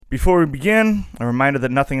Before we begin, a reminder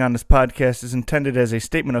that nothing on this podcast is intended as a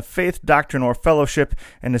statement of faith, doctrine, or fellowship,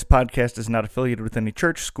 and this podcast is not affiliated with any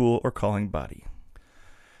church, school, or calling body.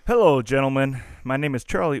 Hello, gentlemen. My name is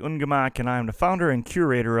Charlie Ungemak, and I am the founder and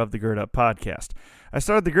curator of the Gird Up podcast. I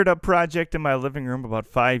started the Gird Up project in my living room about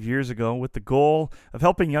 5 years ago with the goal of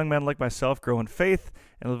helping young men like myself grow in faith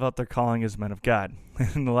and live out their calling as men of God.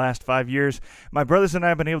 In the last 5 years, my brothers and I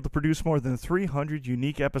have been able to produce more than 300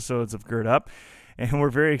 unique episodes of Gird Up, and we're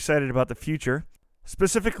very excited about the future.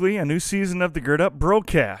 Specifically, a new season of the Gird Up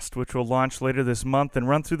broadcast, which will launch later this month and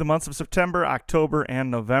run through the months of September, October,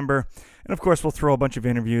 and November. And of course, we'll throw a bunch of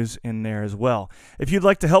interviews in there as well. If you'd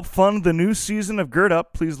like to help fund the new season of Gird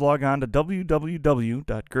Up, please log on to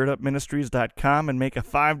www.girdupministries.com and make a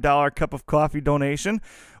 $5 cup of coffee donation,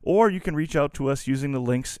 or you can reach out to us using the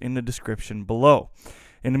links in the description below.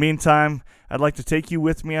 In the meantime, I'd like to take you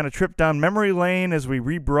with me on a trip down memory lane as we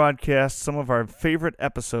rebroadcast some of our favorite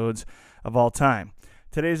episodes of all time.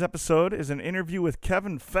 Today's episode is an interview with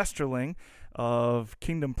Kevin Festerling of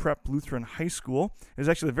Kingdom Prep Lutheran High School. It was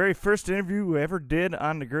actually the very first interview we ever did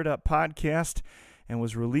on the Gird Up podcast and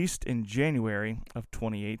was released in January of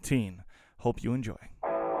 2018. Hope you enjoy.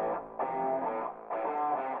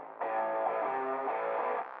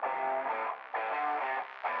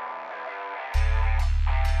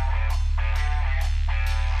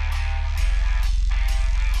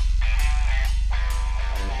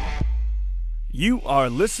 You are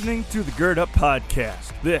listening to the Gird Up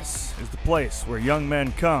Podcast. This is the place where young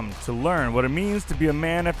men come to learn what it means to be a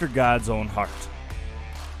man after God's own heart.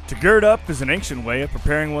 To gird up is an ancient way of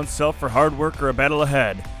preparing oneself for hard work or a battle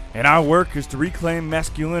ahead, and our work is to reclaim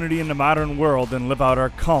masculinity in the modern world and live out our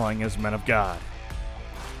calling as men of God.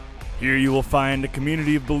 Here you will find a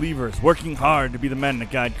community of believers working hard to be the men that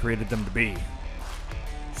God created them to be.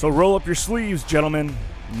 So roll up your sleeves, gentlemen,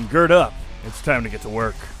 and gird up. It's time to get to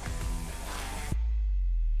work.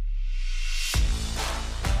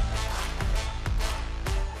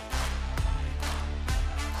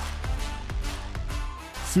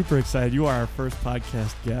 Super excited. You are our first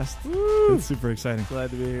podcast guest. Woo! It's super exciting.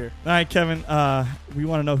 Glad to be here. All right, Kevin, we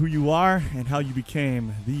want to know who you are and how you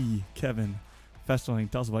became the Kevin Festerling.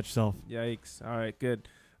 Tell us about yourself. Yikes. All right, good.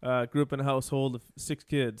 Grew up in a household of 6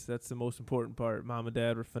 kids. That's the most important part. Mom and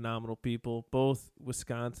dad were phenomenal people, both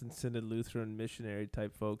Wisconsin Synod Lutheran missionary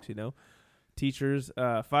type folks, you know. Teachers,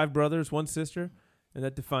 5 brothers, 1 sister, and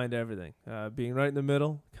that defined everything. Being right in the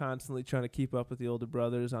middle, constantly trying to keep up with the older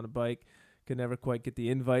brothers on a bike. Could never quite get the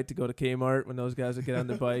invite to go to Kmart when those guys would get on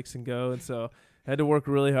their bikes and go. And so I had to work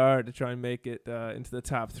really hard to try and make it into the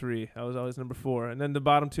top 3. I was always number 4. And then the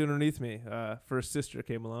bottom 2 underneath me, first sister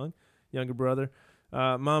came along, younger brother.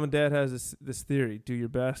 Mom and dad has this theory, do your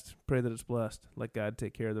best, pray that it's blessed, let God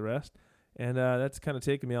take care of the rest. And that's kind of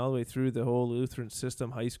taken me all the way through the whole Lutheran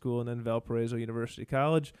system, high school, and then Valparaiso University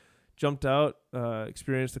College. Jumped out,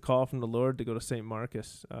 experienced the call from the Lord to go to St.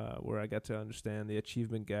 Marcus, where I got to understand the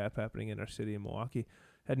achievement gap happening in our city in Milwaukee.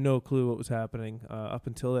 Had no clue what was happening up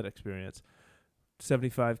until that experience.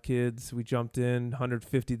 75 kids, we jumped in,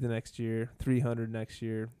 150 the next year, 300 next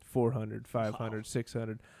year, 400, 500, wow.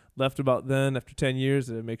 600. Left about then, after 10 years,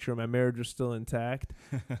 to make sure my marriage was still intact.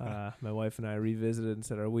 My wife and I revisited and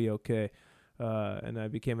said, are we okay? And I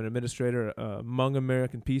became an administrator at Hmong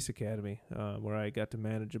American Peace Academy, where I got to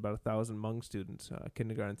manage about 1,000 Hmong students,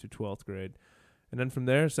 kindergarten through 12th grade. And then from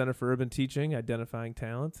there, Center for Urban Teaching, Identifying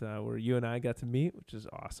Talent, where you and I got to meet, which is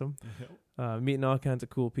awesome. Meeting all kinds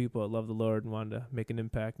of cool people that love the Lord and wanted to make an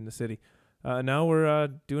impact in the city. Now we're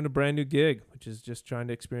doing a brand new gig, which is just trying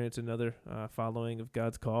to experience another following of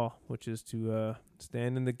God's call, which is to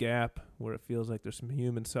stand in the gap where it feels like there's some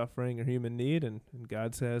human suffering or human need, and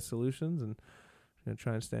God has solutions, and we're going to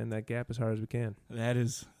try and stand in that gap as hard as we can. That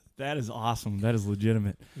is awesome. That is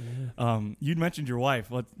legitimate. Yeah. You'd mentioned your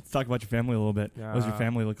wife. Let's talk about your family a little bit. What does your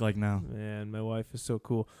family look like now? Man, my wife is so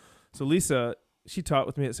cool. So Lisa, she taught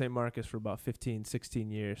with me at St. Marcus for about 15,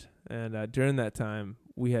 16 years. And during that time,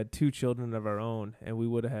 we had 2 children of our own, and we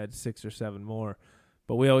would have had 6 or 7 more.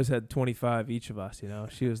 But we always had 25 each of us, you know.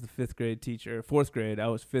 She was the 5th grade teacher, 4th grade. I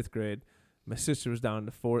was 5th grade. My sister was down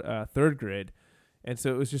to 3rd grade. And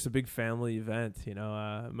so it was just a big family event, you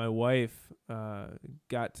know. My wife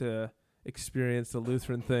got to experience the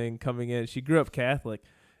Lutheran thing coming in. She grew up Catholic.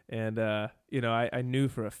 And, you know, I knew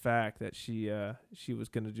for a fact that she was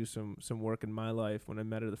going to do some work in my life when I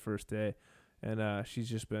met her the first day. And she's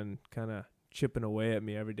just been kind of chipping away at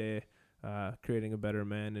me every day, creating a better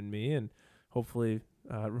man in me. And hopefully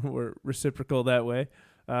we're reciprocal that way.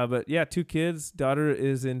 But yeah, 2 kids. Daughter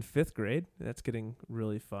is in 5th grade. That's getting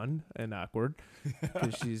really fun and awkward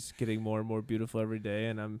because she's getting more and more beautiful every day.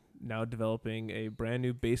 And I'm now developing a brand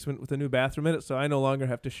new basement with a new bathroom in it, so I no longer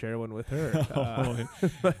have to share one with her.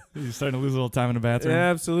 You're starting to lose a little time in the bathroom. Yeah,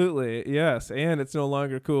 absolutely, yes. And it's no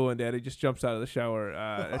longer cool when Daddy just jumps out of the shower.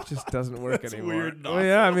 It just doesn't work That's anymore. weird and Well,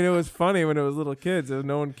 yeah, I mean, it was funny when it was little kids.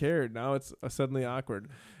 No one cared. Now it's suddenly awkward.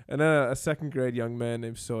 And then a second grade young man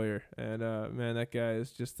named Sawyer. And, man, that guy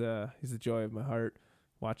is just he's the joy of my heart.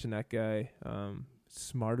 Watching that guy,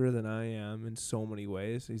 smarter than I am in so many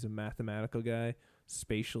ways. He's a mathematical guy,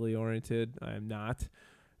 spatially oriented. I am not.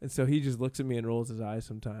 And so he just looks at me and rolls his eyes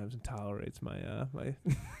sometimes and tolerates my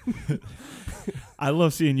I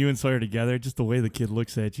love seeing you and Sawyer together. Just the way the kid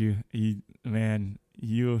looks at you. You're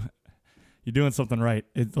doing something right.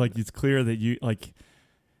 It's like it's clear that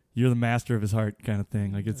you're the master of his heart kind of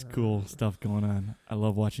thing. Like it's cool stuff going on. I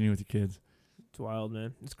love watching you with your kids. It's wild,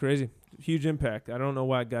 man. It's crazy. Huge impact. I don't know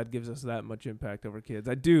why God gives us that much impact over kids.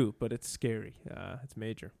 I do, but it's scary. It's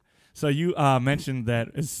major. So you mentioned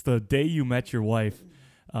that it's the day you met your wife.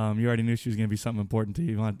 You already knew she was going to be something important to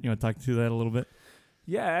you. You want to talk to that a little bit?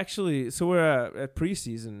 Yeah, actually, so we're at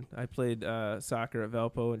preseason. I played soccer at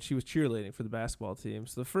Valpo, and she was cheerleading for the basketball team.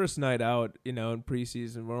 So the first night out, in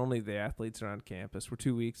preseason, we're only the athletes are on campus. We're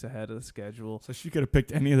 2 weeks ahead of the schedule. So she could have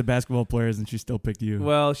picked any of the basketball players, and she still picked you.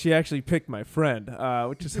 Well, she actually picked my friend,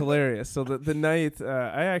 which is hilarious. So the night,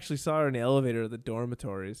 I actually saw her in the elevator of the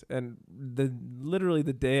dormitories, and literally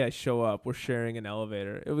the day I show up, we're sharing an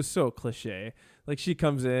elevator. It was so cliche. Like, she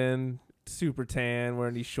comes in, super tan,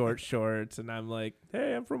 wearing these short shorts, and I'm like,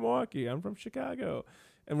 hey, I'm from Milwaukee, I'm from Chicago,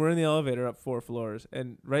 and we're in the elevator up 4 floors,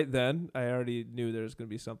 and right then I already knew there was going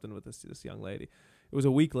to be something with this young lady. It was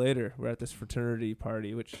a week later, we're at this fraternity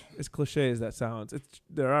party, which, as cliche as that sounds,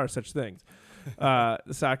 there are such things. The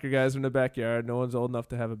soccer guys are in the backyard. No one's old enough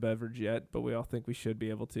to have a beverage yet, but we all think we should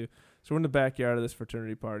be able to. So we're in the backyard of this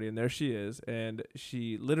fraternity party, and there she is, and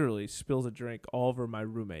she literally spills a drink all over my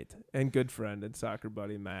roommate and good friend and soccer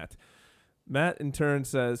buddy, Matt. Matt, in turn,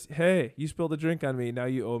 says, hey, you spilled a drink on me. Now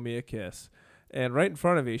you owe me a kiss. And right in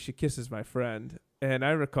front of me, she kisses my friend. And I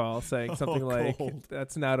recall saying something like,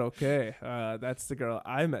 that's not okay. That's the girl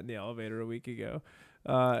I met in the elevator a week ago.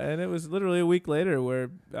 And it was literally a week later where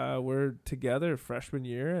we're together freshman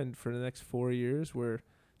year. And for the next 4 years, we're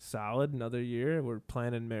solid. Another year, we're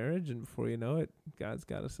planning marriage. And before you know it, God's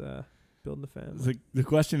got us building the family. The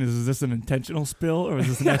question is this an intentional spill or is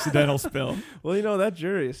this an accidental spill? Well, that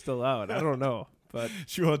jury is still out. I don't know. But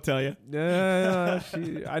she won't tell you. Yeah,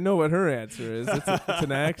 I know what her answer is. It's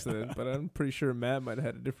an accident, but I'm pretty sure Matt might have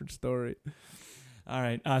had a different story. All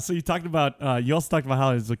right. So you talked about, you also talked about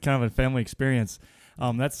how it's kind of a family experience.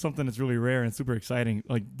 That's something that's really rare and super exciting.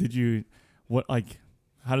 Like,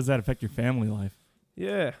 how does that affect your family life?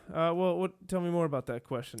 Yeah. Tell me more about that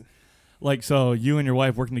question. Like, so you and your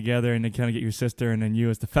wife working together and then kind of get your sister and then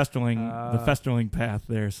you as the festerling path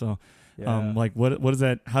there. So, yeah. What is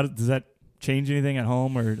that? How does that change anything at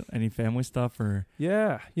home or any family stuff or?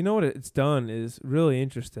 Yeah. You know what it's done is really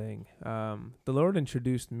interesting. The Lord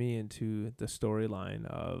introduced me into the storyline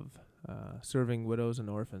of serving widows and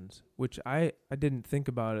orphans, which I didn't think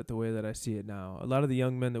about it the way that I see it now. A lot of the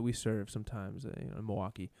young men that we serve sometimes in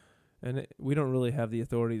Milwaukee, and we don't really have the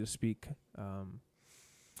authority to speak,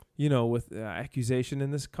 with accusation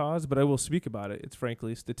in this cause, but I will speak about it. It's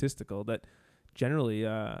frankly statistical that generally,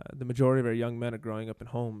 the majority of our young men are growing up in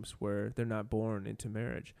homes where they're not born into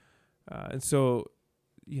marriage. And so,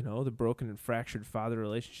 the broken and fractured father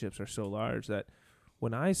relationships are so large that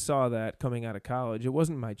when I saw that coming out of college, it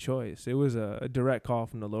wasn't my choice. It was a direct call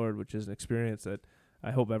from the Lord, which is an experience that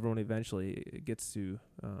I hope everyone eventually gets to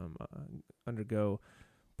undergo.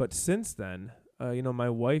 But since then, my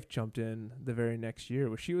wife jumped in the very next year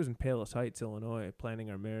where she was in Palos Heights, Illinois, planning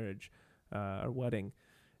our marriage, our wedding.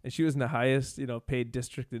 And she was in the highest, paid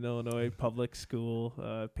district in Illinois, public school,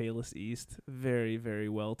 Palos East, very, very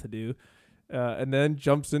well-to-do. And then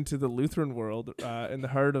jumps into the Lutheran world in the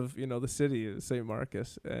heart of, the city of St.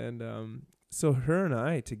 Marcus. And so her and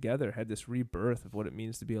I together had this rebirth of what it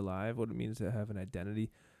means to be alive, what it means to have an identity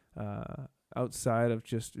outside of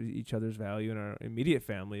just each other's value. In our immediate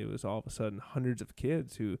family, it was all of a sudden hundreds of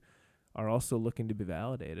kids who are also looking to be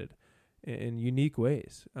validated in unique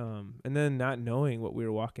ways. And then not knowing what we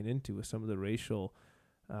were walking into with some of the racial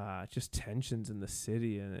just tensions in the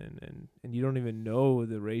city. And you don't even know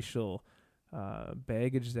the racial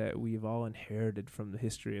baggage that we've all inherited from the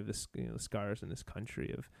history of this, the scars in this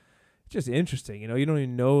country. It's just interesting. You don't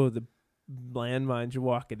even know the landmines you're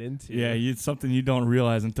walking into. Yeah, it's something you don't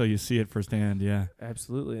realize until you see it firsthand. Yeah,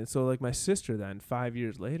 absolutely. And so, like my sister, then 5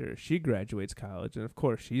 years later, she graduates college, and of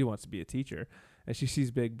course, she wants to be a teacher. And she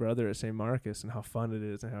sees Big Brother at St. Marcus and how fun it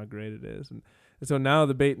is and how great it is. And And so now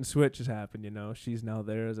the bait and switch has happened. She's now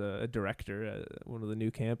there as a director at one of the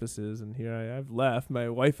new campuses, and here I've left. My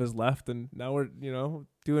wife has left, and now we're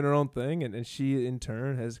doing our own thing. And she in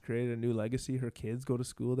turn has created a new legacy. Her kids go to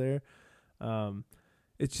school there.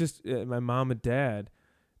 It's just my mom and dad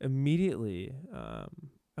immediately.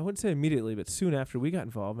 I wouldn't say immediately, but soon after we got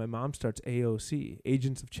involved, my mom starts AOC,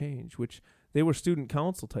 Agents of Change, which they were student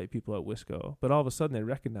council type people at Wisco, but all of a sudden they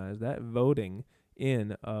recognized that voting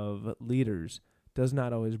in of leaders does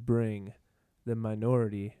not always bring the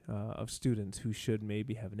minority of students who should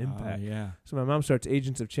maybe have an impact. So my mom starts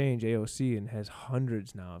Agents of Change, AOC, and has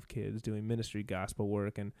hundreds now of kids doing ministry, gospel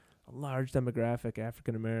work, and a large demographic,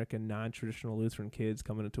 African-American, non-traditional Lutheran kids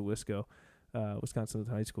coming into Wisco, Wisconsin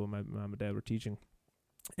High School. My mom and dad were teaching.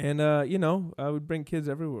 And, I would bring kids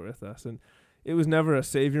everywhere with us. And it was never a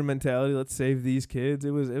savior mentality, let's save these kids.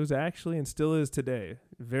 It was actually, and still is today,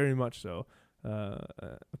 very much so, a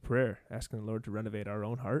prayer, asking the Lord to renovate our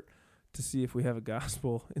own heart, to see if we have a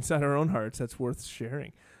gospel inside our own hearts that's worth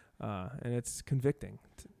sharing. And it's convicting.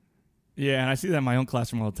 Yeah, and I see that in my own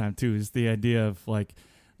classroom all the time, too, is the idea of, like,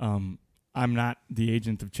 I'm not the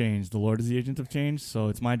agent of change. The Lord is the agent of change, so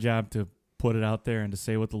it's my job to put it out there and to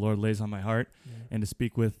say what the Lord lays on my heart and to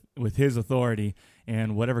speak with his authority,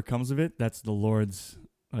 and whatever comes of it, that's the Lord's.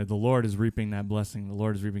 The Lord is reaping that blessing. The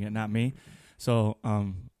Lord is reaping it, not me. So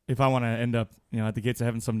if I want to end up at the gates of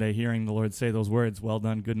heaven someday hearing the Lord say those words, well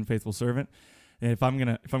done, good and faithful servant, and if I'm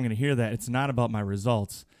gonna hear that, it's not about my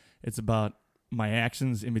results, it's about my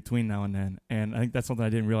actions in between now and then. And I think that's something I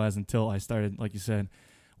didn't realize until I started, like you said,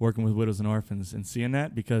 working with widows and orphans and seeing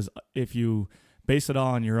that, because if you base it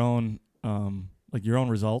all on your own your own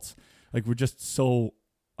results, like we're just so,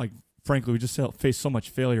 like, frankly, we just face so much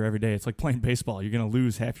failure every day. It's like playing baseball. You're going to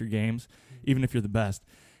lose half your games, even if you're the best.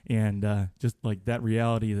 And just like that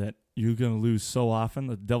reality that you're going to lose so often,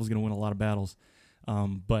 the devil's going to win a lot of battles.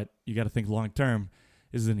 But you got to think long term.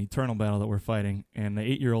 This is an eternal battle that we're fighting. And the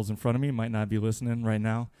 8-year-olds in front of me might not be listening right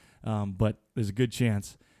now, but there's a good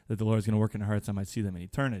chance that the Lord's going to work in their hearts. I might see them in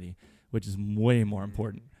eternity, which is way more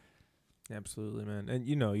important. Absolutely, man. And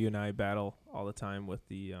you and I battle all the time with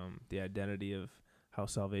the identity of how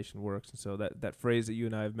salvation works. And so that phrase that you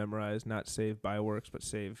and I have memorized, not saved by works, but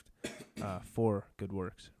saved for good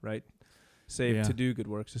works, right? Saved to do good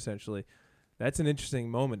works, essentially. That's an interesting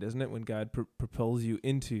moment, isn't it, when God propels you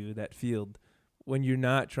into that field, when you're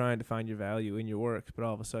not trying to find your value in your works, but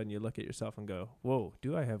all of a sudden you look at yourself and go, whoa,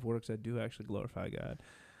 do I have works that do actually glorify God?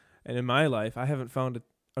 And in my life, I haven't found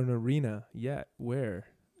an arena yet where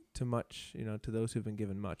to those who've been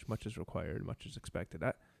given much is required, much is expected.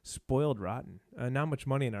 Spoiled rotten. Not much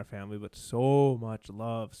money in our family, but so much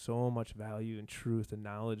love, so much value and truth and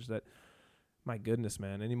knowledge that, my goodness,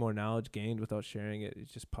 man, any more knowledge gained without sharing it, it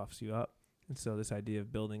just puffs you up. And so this idea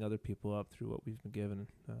of building other people up through what we've been given,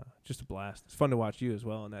 just a blast. It's fun to watch you as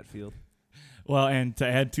well in that field. Well, and to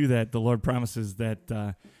add to that, the Lord promises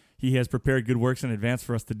that he has prepared good works in advance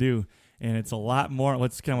for us to do. And it's a lot more,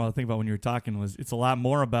 what's kind of what I think about when you were talking was, it's a lot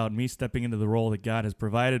more about me stepping into the role that God has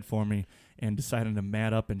provided for me and deciding to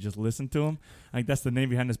mat up and just listen to him. I think that's the name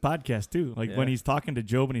behind this podcast too. Like when he's talking to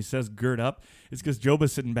Job and he says, gird up, it's because Job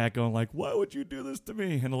is sitting back going like, why would you do this to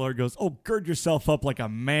me? And the Lord goes, oh, gird yourself up like a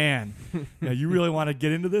man. You really want to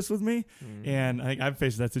get into this with me? Mm-hmm. And I think I've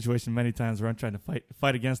faced that situation many times where I'm trying to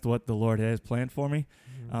fight against what the Lord has planned for me.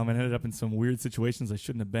 And ended up in some weird situations I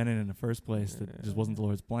shouldn't have been in the first place. That just wasn't the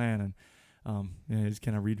Lord's plan. And it just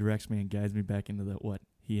kind of redirects me and guides me back into what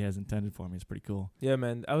he has intended for me. It's pretty cool. Yeah,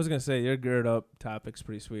 man. I was going to say, your gird up topic's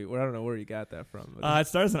pretty sweet. Well, I don't know where you got that from. It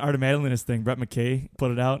started as an Art of Manliness thing. Brett McKay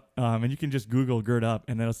put it out. And you can just Google gird up,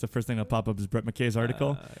 and that's the first thing that'll pop up is Brett McKay's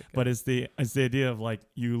article. Okay. But it's the idea of, like,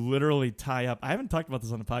 you literally tie up. I haven't talked about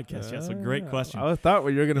this on the podcast yet, so great question. I thought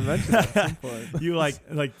you were going to mention that at some point. You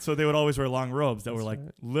so they would always wear long robes that were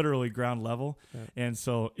literally ground level. Yeah. And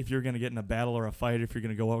so if you're going to get in a battle or a fight, if you're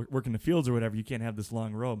going to go work in the fields or whatever, you can't have this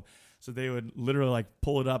long robe. So they would literally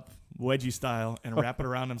pull it up wedgie style and wrap it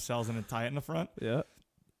around themselves and then tie it in the front. Yeah.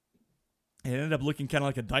 It ended up looking kind of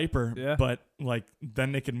like a diaper, but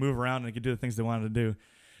then they could move around and they could do the things they wanted to do.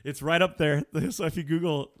 It's right up there. So if you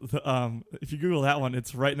Google that one,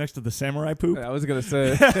 it's right next to the samurai poop. I was gonna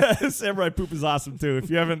say samurai poop is awesome too. If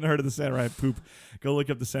you haven't heard of the samurai poop, go look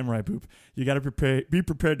up the samurai poop. You got to be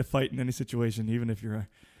prepared to fight in any situation, even if you're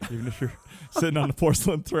sitting on the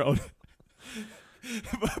porcelain throne.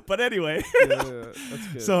 But anyway, that's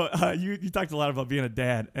good. So you talked a lot about being a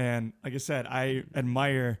dad, and like I said, I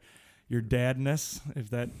admire your dadness,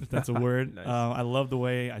 if that's a word. Nice. I love the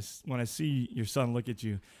way when I see your son look at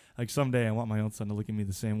you. Like someday I want my own son to look at me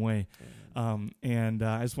the same way. And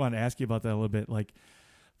I just wanted to ask you about that a little bit. Like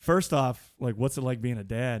first off, like, what's it like being a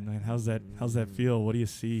dad? Man, how's that feel? What do you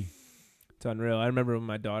see? It's unreal. I remember when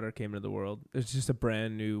my daughter came into the world, it's just a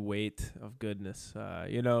brand new weight of goodness.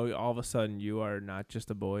 All of a sudden you are not just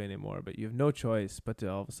a boy anymore, but you have no choice but to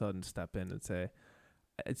all of a sudden step in and say,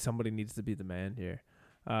 somebody needs to be the man here.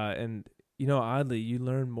 Oddly, you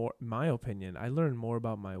learn more, in my opinion, I learned more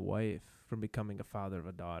about my wife from becoming a father of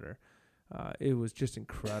a daughter. It was just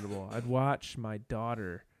incredible. I'd watch my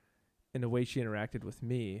daughter in the way she interacted with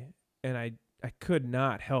me, and I could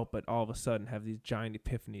not help but all of a sudden have these giant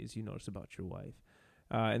epiphanies you notice about your wife.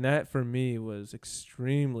 And that for me was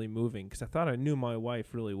extremely moving because I thought I knew my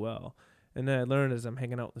wife really well. And then I learned as I'm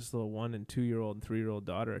hanging out with this little 1 and 2-year-old and 3-year-old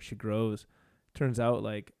daughter, as she grows, turns out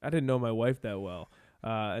like I didn't know my wife that well.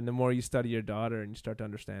 And the more you study your daughter and you start to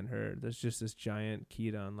understand her, there's just this giant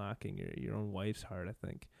key to unlocking your own wife's heart, I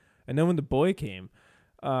think. And then when the boy came,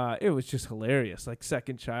 it was just hilarious. Like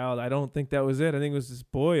second child, I don't think that was it. I think it was this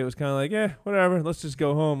boy. It was kind of like, whatever. Let's just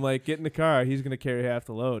go home. Like, get in the car. He's going to carry half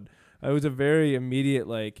the load. It was a very immediate,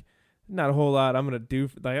 like, not a whole lot I'm going to do.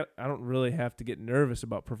 I don't really have to get nervous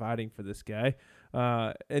about providing for this guy.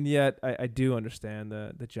 And yet I do understand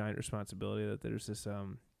the giant responsibility that there's this,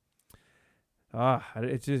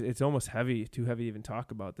 it's almost heavy, too heavy to even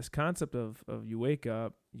talk about. This concept of you wake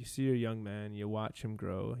up, you see your young man, you watch him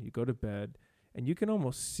grow, you go to bed, and you can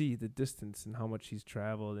almost see the distance and how much he's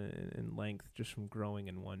traveled in length just from growing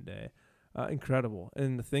in one day. Incredible.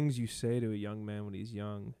 And the things you say to a young man when he's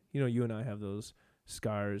young, you and I have those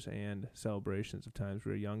scars and celebrations of times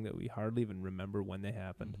we were young that we hardly even remember when they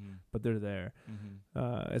happened, but they're there.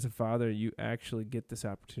 As a father, you actually get this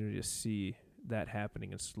opportunity to see that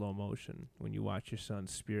happening in slow motion when you watch your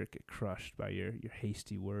son's spirit get crushed by your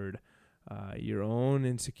hasty word, your own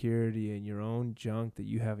insecurity and your own junk that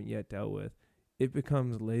you haven't yet dealt with. It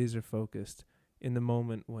becomes laser focused in the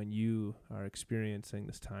moment when you are experiencing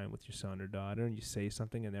this time with your son or daughter and you say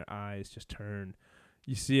something and their eyes just turn.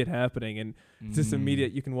 You see it happening and it's just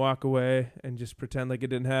immediate. You can walk away and just pretend like it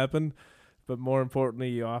didn't happen. But more importantly,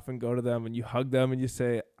 you often go to them and you hug them and you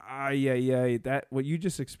say, that what you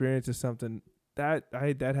just experienced is something that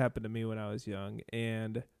happened to me when I was young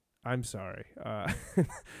and I'm sorry.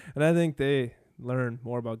 And I think they learn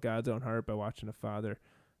more about God's own heart by watching a father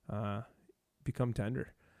become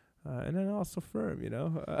tender. And then also firm,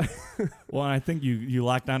 Well, and I think you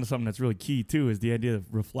locked onto something that's really key, too, is the idea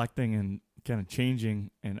of reflecting and kind of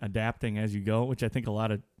changing and adapting as you go, which I think a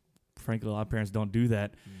lot of parents don't do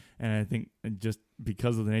that. And I think just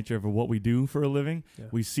because of the nature of what we do for a living,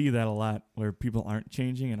 we see that a lot where people aren't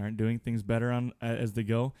changing and aren't doing things better as they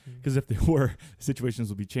go. Because if they were, situations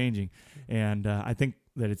will be changing. And I think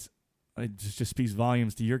that it just speaks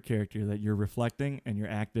volumes to your character that you're reflecting and you're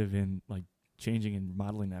active in like changing and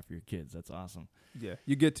modeling that for your kids. That's awesome. Yeah,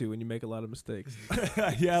 you get to when you make a lot of mistakes.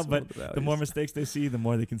 Yeah, but the more mistakes they see, the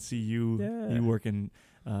more they can see you working,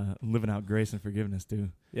 living out grace and forgiveness too.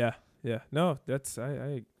 Yeah. No, that's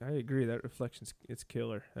I agree. That reflection's it's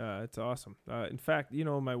killer. It's awesome. In fact,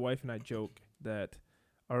 my wife and I joke that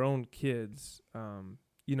our own kids,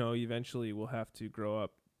 eventually will have to grow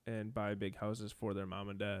up and buy big houses for their mom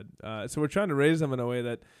and dad. So we're trying to raise them in a way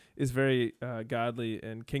that is very godly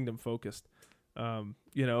and kingdom focused.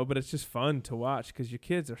 But it's just fun to watch because your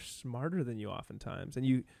kids are smarter than you oftentimes,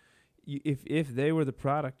 and if they were the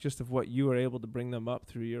product just of what you were able to bring them up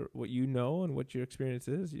through what you know and what your experience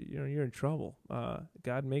is, you're in trouble.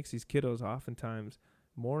 God makes these kiddos oftentimes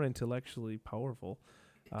more intellectually powerful,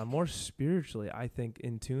 more spiritually, I think,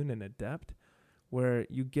 in tune and adept, where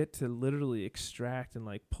you get to literally extract and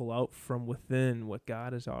like pull out from within what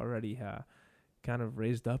God has already kind of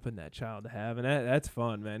raised up in that child to have. And that's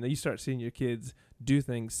fun, man. You start seeing your kids do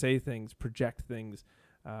things, say things, project things,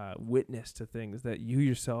 witness to things that you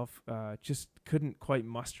yourself just couldn't quite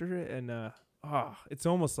muster. And it's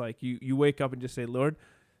almost like you wake up and just say, Lord,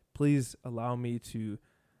 please allow me to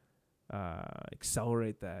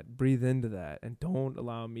accelerate that, breathe into that, and don't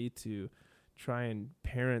allow me to try and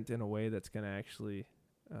parent in a way that's going to actually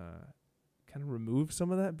kind of remove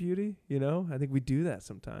some of that beauty, I think we do that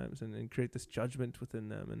sometimes and create this judgment within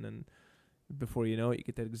them. And then before you know it, you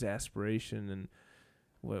get that exasperation and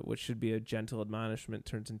what should be a gentle admonishment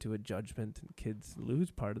turns into a judgment and kids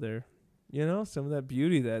lose part of their, some of that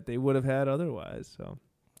beauty that they would have had otherwise. So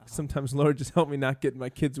sometimes, Lord, just help me not get in my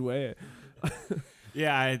kids' way.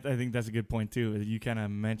 Yeah, I think that's a good point too. You kind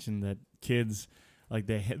of mentioned that kids, like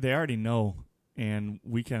they already know, and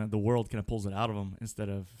the world kind of pulls it out of them instead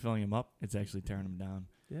of filling them up. It's actually tearing them down.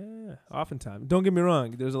 Yeah, oftentimes. Don't get me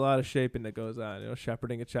wrong. There's a lot of shaping that goes on.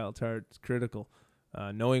 Shepherding a child's heart is critical.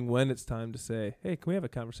 Knowing when it's time to say, hey, can we have a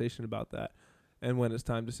conversation about that? And when it's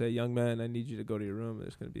time to say, young man, I need you to go to your room,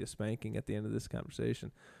 there's going to be a spanking at the end of this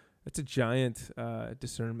conversation. It's a giant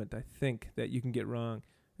discernment, I think, that you can get wrong.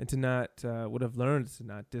 And to not, what I've learned is to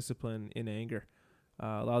not discipline in anger.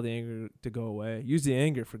 Allow the anger to go away. Use the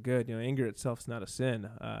anger for good. Anger itself is not a sin.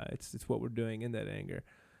 It's what we're doing in that anger.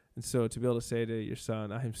 And so to be able to say to your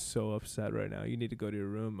son, I am so upset right now. You need to go to your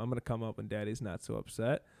room. I'm going to come up when daddy's not so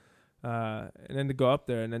upset. And then to go up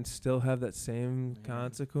there and then still have that same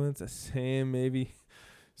consequence, the same maybe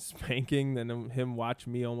spanking, then him watch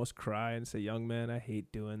me almost cry and say, young man, I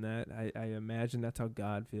hate doing that. I imagine that's how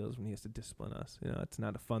God feels when he has to discipline us. It's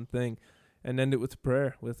not a fun thing. And end it with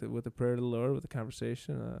prayer, with a prayer to the Lord, with a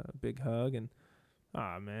conversation, a big hug. And,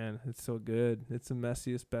 man, it's so good. It's the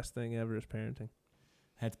messiest, best thing ever is parenting.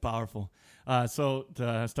 That's powerful. So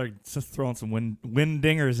to start just throwing some wind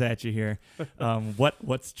dingers at you here,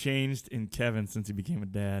 what's changed in Kevin since he became a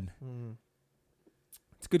dad?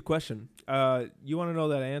 It's a good question. You want to know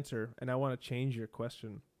that answer, and I want to change your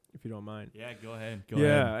question if you don't mind. Yeah, go ahead.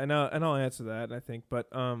 And I'll answer that, I think. But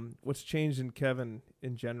what's changed in Kevin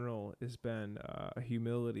in general has been a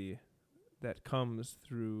humility that comes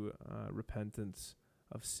through repentance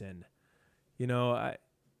of sin.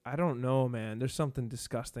 I don't know, man. There's something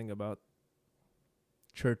disgusting about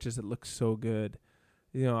churches that look so good.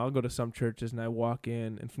 I'll go to some churches and I walk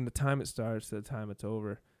in, and from the time it starts to the time it's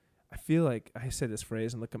over, I feel like I say this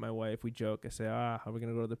phrase and look at my wife. We joke. I say, are we going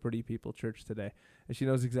to go to the pretty people church today? And she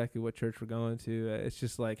knows exactly what church we're going to. It's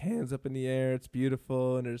just like hands up in the air. It's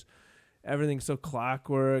beautiful. And there's everything's so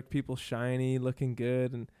clockwork, people shiny, looking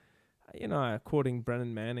good. And, quoting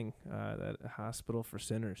Brennan Manning, that a hospital for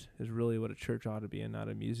sinners is really what a church ought to be, and not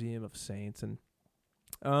a museum of saints. And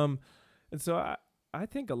so I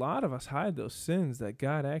think a lot of us hide those sins that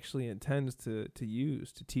God actually intends to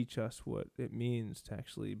use to teach us what it means to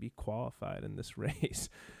actually be qualified in this race,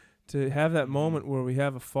 to have that moment where we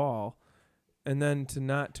have a fall, and then to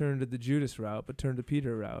not turn to the Judas route, but turn to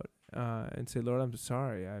Peter route, and say, Lord, I'm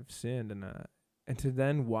sorry, I've sinned, and to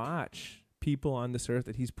then watch people on this earth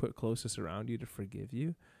that he's put closest around you to forgive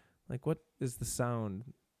you. Like, what is the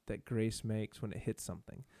sound that grace makes when it hits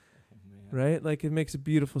something? Right? Like, it makes a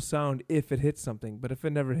beautiful sound if it hits something, but if it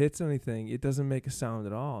never hits anything, it doesn't make a sound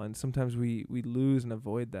at all. And sometimes we lose and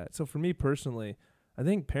avoid that. So for me personally, I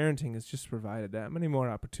think parenting has just provided that many more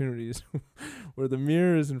opportunities where the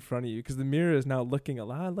mirror is in front of you, because the mirror is now looking a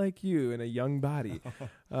lot like you in a young body,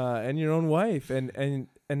 and your own wife. And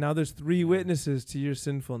now there's three witnesses to your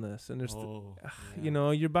sinfulness. And there's,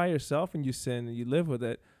 you're by yourself and you sin and you live with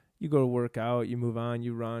it. You go to work out, you move on,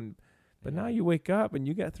 you run. But now you wake up and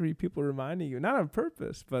you got three people reminding you, not on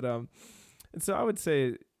purpose, but and so I would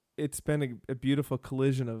say it's been a beautiful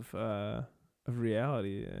collision of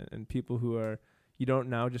reality and people who are, you don't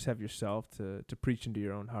now just have yourself to preach into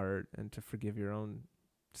your own heart and to forgive your own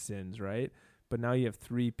sins, right? But now you have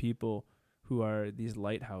three people who are these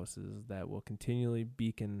lighthouses that will continually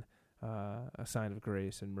beacon a sign of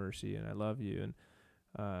grace and mercy, and I love you. And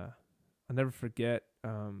I'll never forget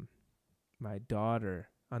my daughter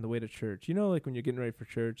on the way to church. Like when you're getting ready for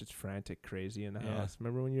church, it's frantic, crazy in the house.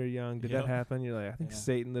 Remember when you were young? Did that happen? You're like, I think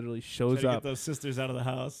Satan literally shows up. Get those sisters out of the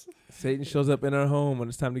house. Satan shows up in our home when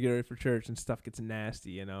it's time to get ready for church, and stuff gets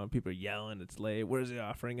nasty, and people are yelling, it's late, where's the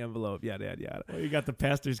offering envelope, yada, yada, yada. Well, you got the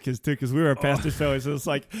pastor's kids too, because we were a pastor's family, so it's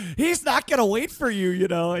like, he's not going to wait for you,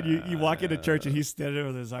 and you walk into church and he's standing there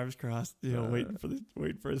with his arms crossed, waiting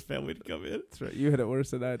for his family to come in. That's right. You had it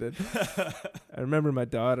worse than I did. I remember my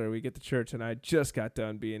daughter, we get to church, and I just got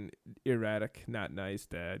done being erratic, not nice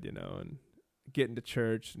dad, and getting to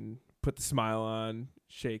church and put the smile on,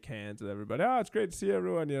 shake hands with everybody. Oh, it's great to see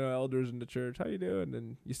everyone, elders in the church. How you doing?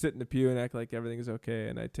 And you sit in the pew and act like everything is okay.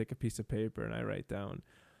 And I take a piece of paper and I write down,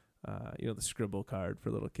 the scribble card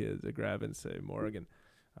for little kids. I grab it and say, Morgan,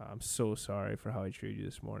 I'm so sorry for how I treated you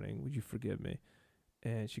this morning. Would you forgive me?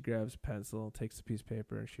 And she grabs a pencil, takes a piece of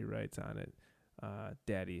paper, and she writes on it,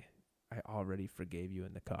 Daddy, I already forgave you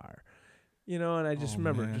in the car. And I just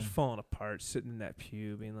remember just falling apart, sitting in that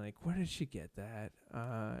pew, being like, where did she get that?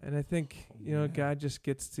 And I think, God just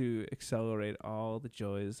gets to accelerate all the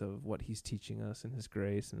joys of what he's teaching us in his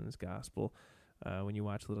grace and his gospel when you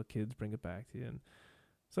watch little kids bring it back to you. And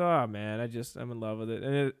so, I'm in love with it.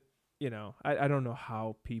 And, I don't know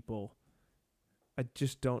how people, I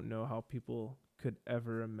just don't know how people could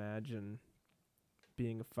ever imagine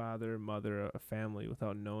being a father, mother, a family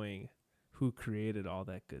without knowing who created all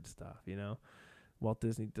that good stuff, Walt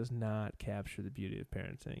Disney does not capture the beauty of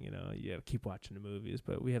parenting, You have to keep watching the movies,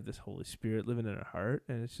 but we have this Holy Spirit living in our heart,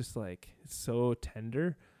 and it's just like, it's so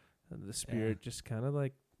tender. And the Spirit just kind of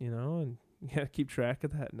like, and you got to keep track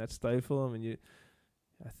of that and not stifle them. And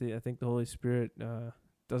I think the Holy Spirit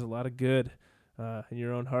does a lot of good in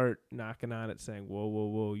your own heart, knocking on it, saying, "Whoa, whoa,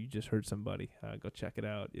 whoa! You just hurt somebody. Go check it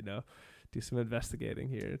out. Do some investigating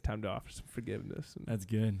here. Time to offer some forgiveness." And That's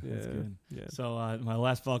good. Yeah, That's good. yeah. So my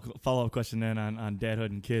last follow-up question then on dadhood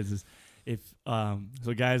and kids is, if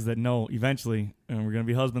so guys that know eventually and we're going to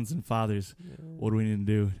be husbands and fathers, what do we need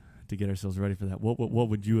to do to get ourselves ready for that? What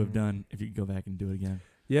would you have done if you could go back and do it again?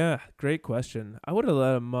 Yeah, great question. I would have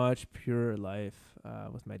led a much purer life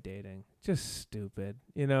with my dating. Just stupid.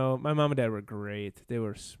 My mom and dad were great. They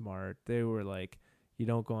were smart. They were like, we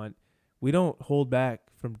don't hold back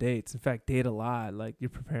from dates. In fact, date a lot. Like, you're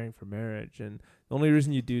preparing for marriage. And the only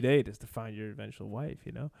reason you do date is to find your eventual wife,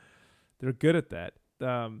 They're good at that.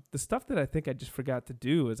 The stuff that I think I just forgot to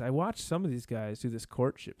do is I watched some of these guys do this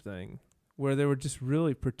courtship thing where they were just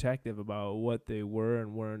really protective about what they were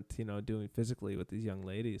and weren't, doing physically with these young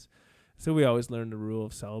ladies. So we always learned the rule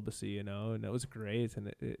of celibacy, and it was great,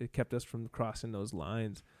 and it kept us from crossing those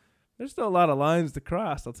lines. There's still a lot of lines to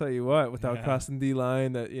cross, I'll tell you what, without crossing the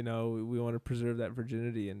line that, we want to preserve that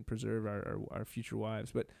virginity and preserve our future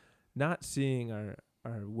wives. But not seeing our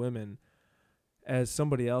women as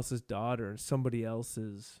somebody else's daughter and somebody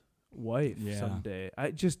else's wife someday.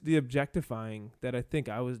 The objectifying that I think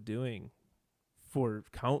I was doing for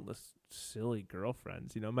countless silly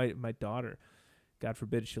girlfriends. My daughter, God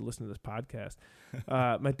forbid she'll listen to this podcast.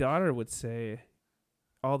 My daughter would say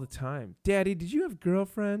all the time, "Daddy, did you have a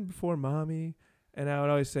girlfriend before mommy?" And I would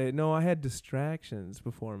always say, "No, I had distractions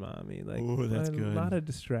before mommy." Like, ooh, that's I had good. a lot of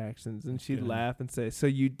distractions. And That's she'd good. laugh and say, "So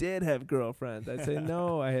you did have girlfriends?" I'd say,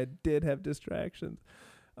 "No, I did have distractions."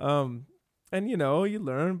 And you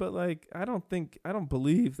learn, but like, I don't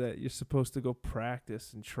believe that you're supposed to go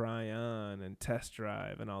practice and try on and test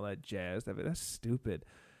drive and all that jazz. That's stupid.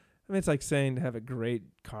 I mean, it's like saying to have a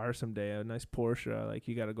great car someday, a nice Porsche, like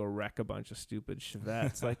you got to go wreck a bunch of stupid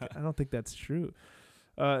Chevettes. Like, I don't think that's true.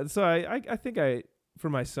 So I think for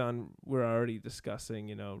my son, we're already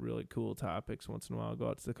discussing, really cool topics once in a while. Go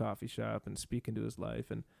out to the coffee shop and speak into his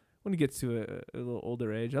life. And when he gets to a little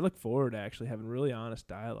older age, I look forward to actually having really honest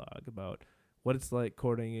dialogue about what it's like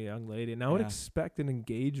courting a young lady. And I would expect an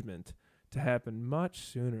engagement to happen much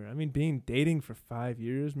sooner. I mean, dating for 5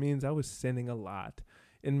 years means I was sinning a lot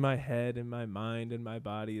in my head, in my mind, in my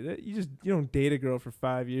body. That you don't date a girl for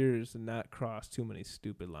 5 years and not cross too many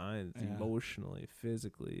stupid lines emotionally,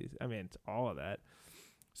 physically. I mean, it's all of that.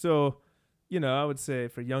 So, I would say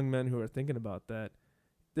for young men who are thinking about that,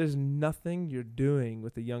 there's nothing you're doing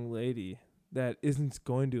with a young lady that isn't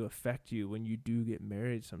going to affect you when you do get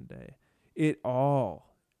married someday.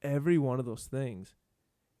 Every one of those things,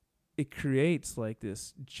 it creates like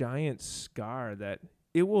this giant scar that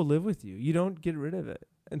it will live with you. You don't get rid of it.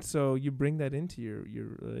 And so you bring that into your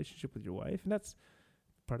relationship with your wife, and that's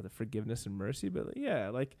part of the forgiveness and mercy. But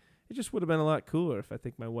it just would have been a lot cooler if I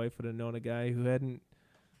think my wife would have known a guy who hadn't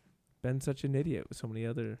been such an idiot with so many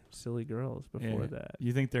other silly girls before that.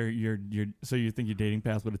 You think you think your dating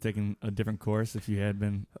path would have taken a different course if you had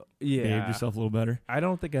been behaved yourself a little better? I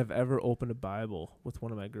don't think I've ever opened a Bible with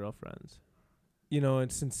one of my girlfriends.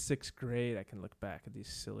 And since 6th grade, I can look back at these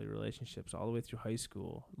silly relationships all the way through high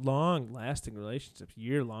school. Long-lasting relationships,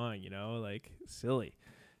 year-long, like silly.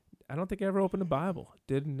 I don't think I ever opened a Bible,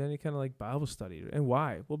 did any kind of like Bible study. And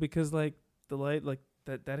why? Well, because like the light, like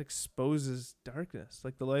that exposes darkness.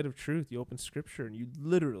 Like the light of truth, you open Scripture and you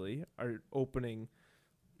literally are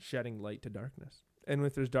shedding light to darkness. And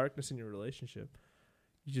if there's darkness in your relationship,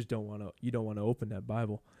 you don't want to open that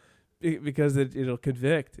Bible. Because it'll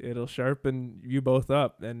convict, it'll sharpen you both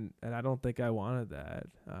up, and I don't think I wanted that.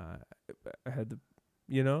 I had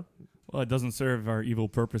Well, it doesn't serve our evil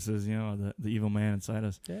purposes, the evil man inside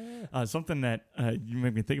us. Yeah. Something that you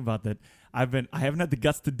made me think about that I haven't had the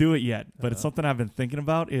guts to do it yet, but it's something I've been thinking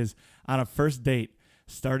about is on a first date,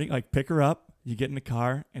 starting like pick her up, you get in the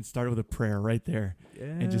car and start with a prayer right there,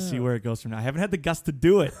 and just see where it goes from now. I haven't had the guts to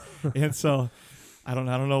do it, and so. I don't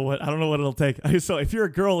know what it'll take. So if you're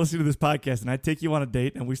a girl listening to this podcast and I take you on a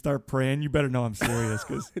date and we start praying, you better know I'm serious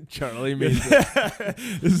because Charlie means it.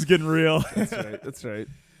 This is getting real. That's right.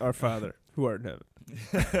 Our Father who art in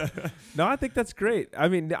heaven. No, I think that's great. I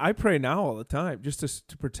mean, I pray now all the time just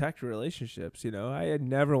to protect relationships. I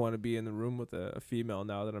never want to be in the room with a female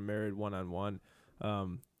now that I'm married one-on-one.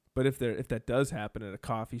 But if that does happen at a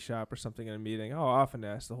coffee shop or something in a meeting, I'll often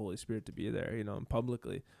ask the Holy Spirit to be there, and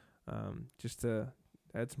publicly. Just to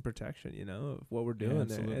add some protection, of what we're doing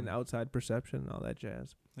there, and outside perception and all that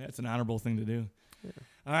jazz. Yeah, it's an honorable thing to do. Yeah.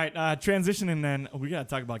 All right, transitioning then, we got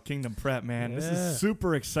to talk about Kingdom Prep, man. This is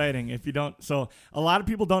super exciting. If you don't, so a lot of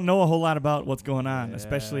people don't know a whole lot about what's going on,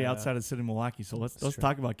 especially outside of the city of Milwaukee. So let's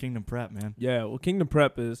talk about Kingdom Prep, man. Yeah, well, Kingdom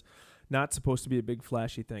Prep is not supposed to be a big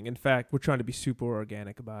flashy thing. In fact, we're trying to be super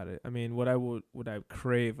organic about it. I mean, what I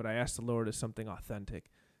crave, what I ask the Lord is something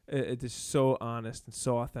authentic. It is so honest and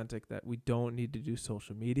so authentic that we don't need to do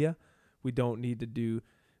social media. We don't need to do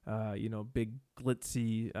big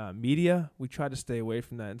glitzy media. We try to stay away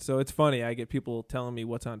from that. And so it's funny, I get people telling me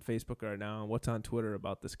what's on Facebook right now and what's on Twitter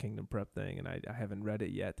about this Kingdom Prep thing, and I haven't read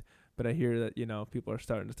it yet, but I hear that people are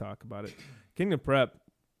starting to talk about it. Kingdom Prep,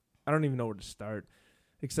 I don't even know where to start,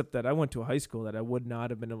 except that I went to a high school that I would not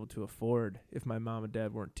have been able to afford if my mom and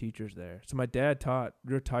dad weren't teachers there. So my dad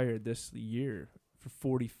retired this year for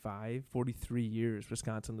 43 years,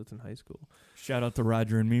 Wisconsin Lutheran High School. Shout out to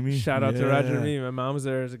Roger and Mimi. Shout out to Roger and Mimi. My mom was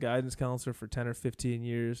there as a guidance counselor for 10 or 15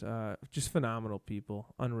 years. Just phenomenal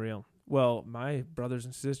people. Unreal. Well, my brothers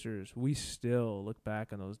and sisters, we still look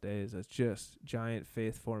back on those days as just giant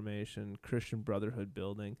faith formation, Christian brotherhood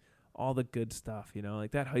building, all the good stuff,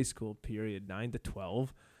 like that high school period, 9 to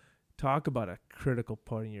 12. Talk about a critical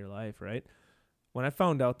point in your life, right? When I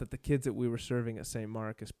found out that the kids that we were serving at St.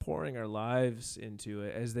 Mark is pouring our lives into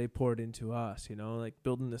it as they poured into us, like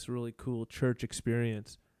building this really cool church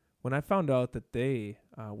experience. When I found out that they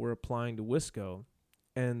were applying to Wisco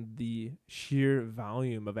and the sheer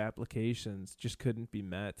volume of applications just couldn't be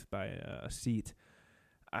met by a seat,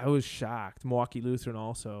 I was shocked. Milwaukee Lutheran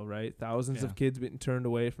also, right? Thousands of kids being turned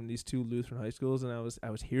away from these two Lutheran high schools, and I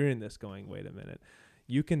was hearing this going, wait a minute.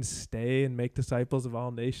 You can stay and make disciples of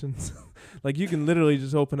all nations. Like you can literally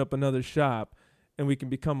just open up another shop and we can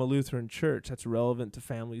become a Lutheran church that's relevant to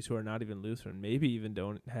families who are not even Lutheran, maybe even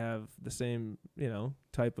don't have the same,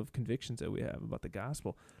 type of convictions that we have about the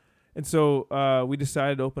gospel. And so we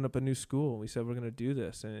decided to open up a new school. We said we're going to do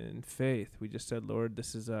this. And in faith, we just said, Lord,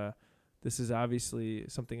 this is obviously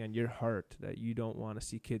something on your heart, that you don't want to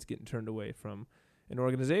see kids getting turned away from an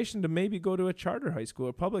organization to maybe go to a charter high school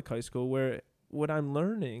or public high school, where what I'm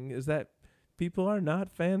learning is that people are not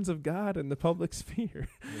fans of God in the public sphere.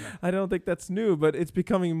 Yeah. I don't think that's new, but it's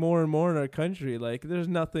becoming more and more in our country. Like there's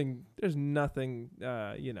nothing,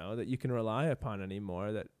 that you can rely upon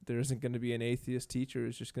anymore, that there isn't going to be an atheist teacher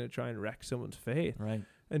who's just going to try and wreck someone's faith. Right.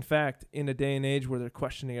 In fact, in a day and age where they're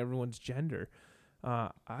questioning everyone's gender,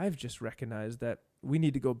 I've just recognized that we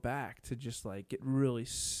need to go back to just like get really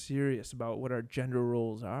serious about what our gender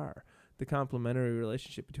roles are, the complementary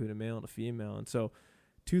relationship between a male and a female. And so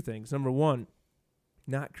two things. Number one,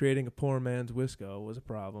 not creating a poor man's Wisco was a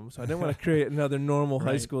problem. So I didn't want to create another normal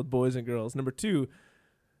high school with boys and girls. Number two,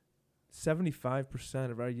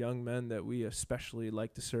 75% of our young men that we especially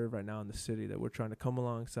like to serve right now in the city, that we're trying to come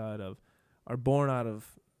alongside of, are born out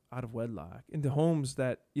of wedlock into homes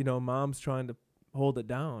that, mom's trying to hold it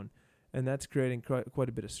down. And that's creating quite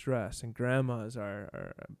a bit of stress. And grandmas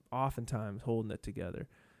are oftentimes holding it together.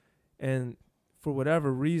 And for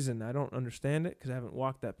whatever reason, I don't understand it because I haven't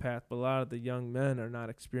walked that path, but a lot of the young men are not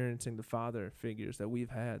experiencing the father figures that we've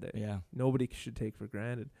had that nobody should take for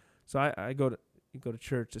granted. So I go to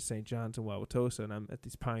church at St. John's in Wauwatosa, and I'm at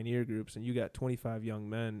these pioneer groups, and you got 25 young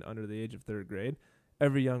men under the age of third grade.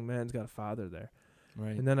 Every young man's got a father there.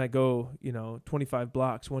 Right. And then I go, 25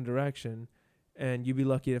 blocks one direction, and you'd be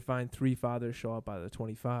lucky to find 3 fathers show up out of the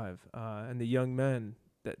 25. And the young men,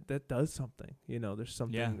 that does something. There's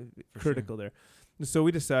something critical there. And so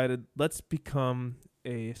we decided, let's become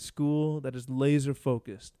a school that is laser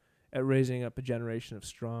focused at raising up a generation of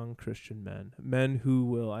strong Christian men who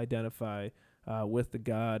will identify with the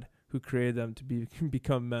God who created them to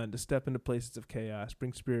become men, to step into places of chaos,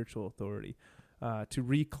 bring spiritual authority, to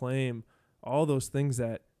reclaim all those things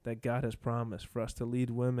that God has promised for us, to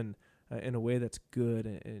lead women in a way that's good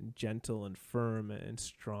and gentle and firm and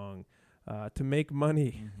strong, to make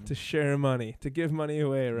money, to share money, to give money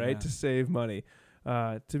away, right? To save money,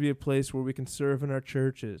 to be a place where we can serve in our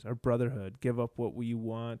churches, our brotherhood, give up what we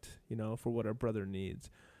want, for what our brother needs.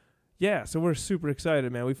 Yeah, so we're super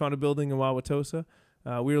excited, man. We found a building in Wauwatosa.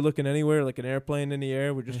 We were looking anywhere, like an airplane in the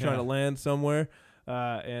air. We're just trying to land somewhere.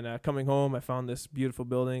 And coming home, I found this beautiful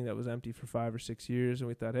building that was empty for 5 or 6 years, and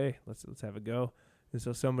we thought, hey, let's have a go. And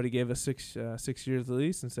so somebody gave us 6 years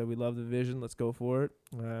lease and said, we love the vision, let's go for it.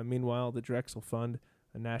 Meanwhile, the Drexel Fund,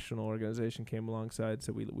 a national organization, came alongside,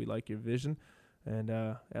 said, we like your vision.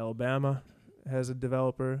 And Alabama has a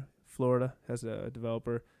developer, Florida has a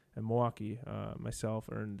developer, and Milwaukee, myself,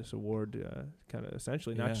 earned this award, kind of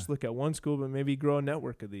essentially not just look at one school, but maybe grow a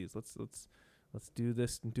network of these. let's do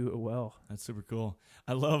this and do it well. That's super cool.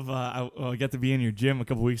 I love. I got to be in your gym a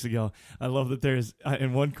couple weeks ago. I love that there's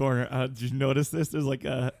in one corner. Did you notice this? There's like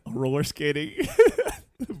a roller skating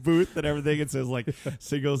booth and everything. It says like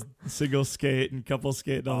single skate and couple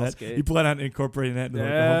skate and all that. Skate. You plan on incorporating that into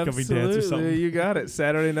like a homecoming dance or something? You got it.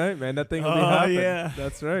 Saturday night, man. That thing will be hopping. Yeah.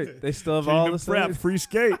 That's right. They still have all the prep, same. free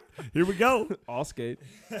skate. Here we go. All skate.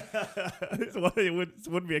 It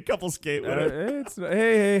wouldn't be a couple skate, would it?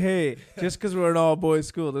 Hey. Just because we're an all-boys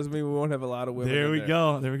school doesn't mean we won't have a lot of women. There we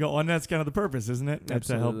go. And that's kind of the purpose, isn't it?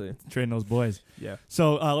 That's Absolutely. to help train those boys. Yeah.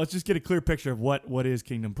 So let's just get a clear picture of what is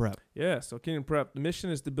Kingdom Prep. Yeah, so Kingdom Prep, the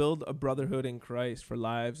mission is to build a brotherhood in Christ for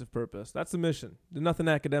lives of purpose. That's the mission. There's nothing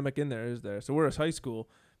academic in there, is there? So we're a high school,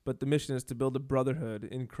 but the mission is to build a brotherhood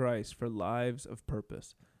in Christ for lives of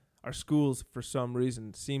purpose. Our schools, for some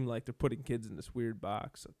reason, seem like they're putting kids in this weird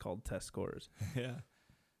box called test scores. Yeah.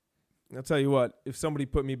 I'll tell you what, if somebody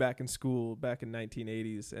put me back in school back in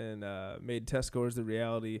 1980s and made test scores the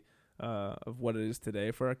reality of what it is today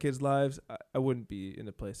for our kids' lives, I wouldn't be in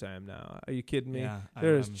the place I am now. Are you kidding me? Yeah,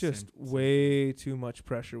 There's just way too much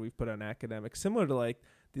pressure we've put on academics, similar to like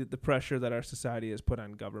the pressure that our society has put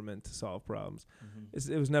on government to solve problems.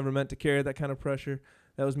 Mm-hmm. It was never meant to carry that kind of pressure.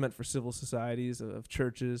 That was meant for civil societies, of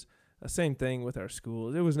churches. Same thing with our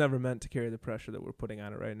schools. It was never meant to carry the pressure that we're putting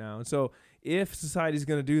on it right now. And so if society's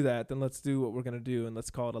going to do that, then let's do what we're going to do, and let's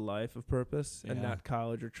call it a life of purpose and not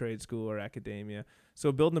college or trade school or academia.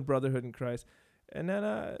 So building a brotherhood in Christ. And then,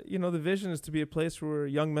 the vision is to be a place where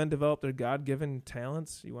young men develop their God-given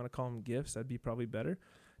talents. You want to call them gifts, that'd be probably better.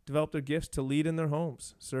 Develop their gifts to lead in their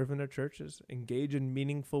homes, serve in their churches, engage in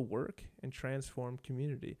meaningful work, and transform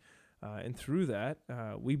community. And through that,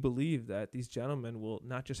 we believe that these gentlemen will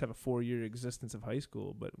not just have a 4-year existence of high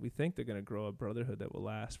school, but we think they're going to grow a brotherhood that will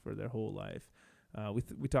last for their whole life.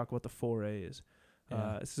 We talk about the 4 A's.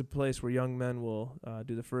 This is a place where young men will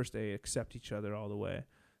do the first A, accept each other all the way.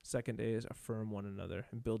 Second A is affirm one another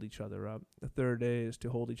and build each other up. The third A is to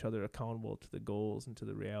hold each other accountable to the goals and to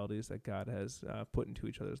the realities that God has put into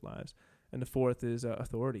each other's lives. And the fourth is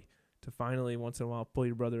authority, to finally once in a while pull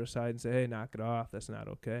your brother aside and say, hey, knock it off. That's not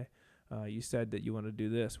okay. You said that you want to do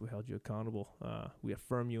this. We held you accountable. We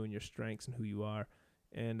affirm you in your strengths and who you are.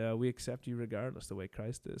 And we accept you regardless, the way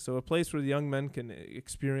Christ is. So a place where the young men can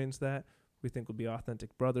experience that, we think will be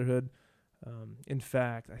authentic brotherhood. In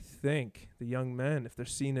fact, I think the young men, if they're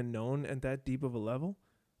seen and known at that deep of a level,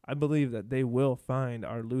 I believe that they will find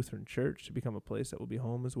our Lutheran church to become a place that will be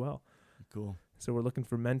home as well. Cool. So we're looking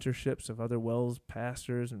for mentorships of other WELS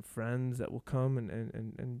pastors and friends that will come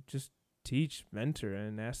and just teach, mentor,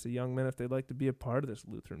 and ask the young men if they'd like to be a part of this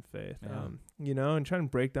Lutheran faith. Yeah. And try and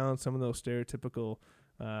break down some of those stereotypical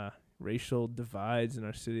racial divides in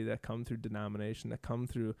our city that come through denomination, that come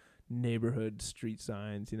through neighborhood street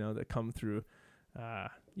signs, that come through,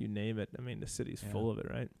 you name it. I mean, the city's full of it,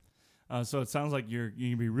 right? So it sounds like you're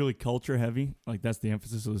gonna be really culture heavy. Like that's the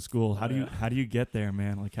emphasis of the school. How do you get there,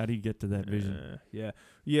 man? Like how do you get to that vision?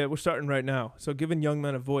 Yeah. We're starting right now. So giving young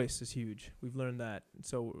men a voice is huge. We've learned that.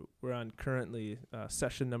 So we're on currently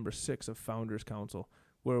session number 6 of Founders Council,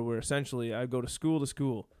 where we're essentially I go to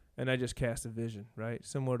school and I just cast a vision, right?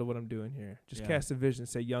 Similar to what I'm doing here. Just cast a vision.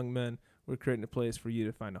 Say, young men, we're creating a place for you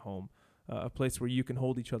to find a home, a place where you can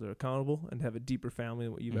hold each other accountable and have a deeper family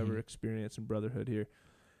than what you've ever experienced in brotherhood here.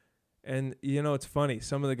 And, it's funny.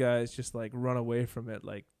 Some of the guys just, like, run away from it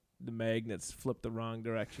like the magnets flip the wrong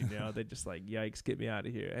direction, They just, like, yikes, get me out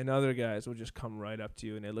of here. And other guys will just come right up to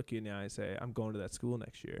you, and they look you in the eye and say, I'm going to that school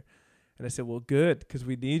next year. And I said, well, good, because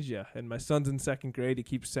we need you. And my son's in 2nd grade. He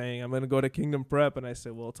keeps saying, I'm going to go to Kingdom Prep. And I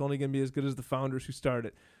said, well, it's only going to be as good as the founders who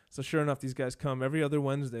started. So sure enough, these guys come every other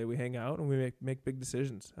Wednesday. We hang out, and we make big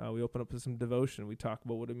decisions. We open up with some devotion. We talk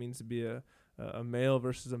about what it means to be a male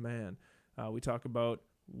versus a man. We talk about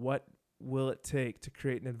what will it take to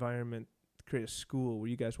create an environment, to create a school where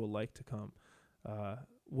you guys will like to come.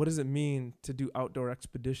 What does it mean to do outdoor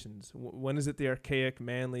expeditions? When is it the archaic,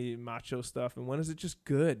 manly, macho stuff? And when is it just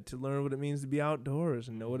good to learn what it means to be outdoors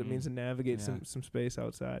and know what it means to navigate some space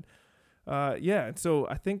outside? And so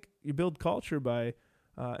I think you build culture by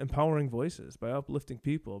empowering voices, by uplifting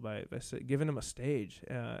people, by giving them a stage,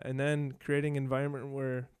 and then creating an environment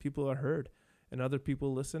where people are heard and other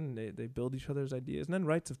people listen. They build each other's ideas, and then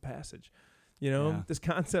rites of passage. This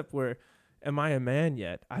concept where, am I a man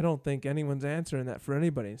yet? I don't think anyone's answering that for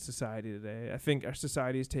anybody in society today. I think our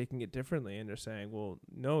society is taking it differently, and they're saying, well,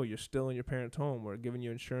 no, you're still in your parents' home. We're giving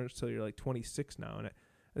you insurance till you're like 26 now. And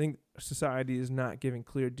I think society is not giving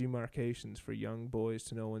clear demarcations for young boys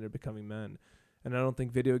to know when they're becoming men. And I don't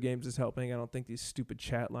think video games is helping. I don't think these stupid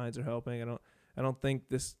chat lines are helping. I don't think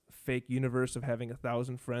this fake universe of having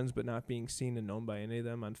 1,000 friends but not being seen and known by any of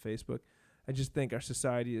them on Facebook. I just think our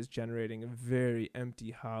society is generating a very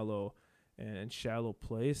empty, hollow, and shallow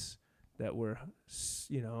place that we're,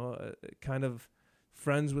 kind of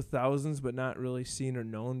friends with thousands but not really seen or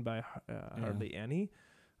known by hardly any.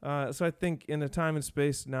 So I think in a time and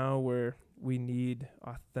space now where we need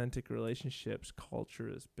authentic relationships, culture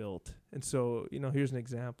is built. And so, here's an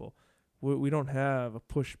example. We don't have a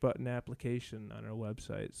push-button application on our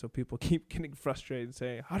website, so people keep getting frustrated and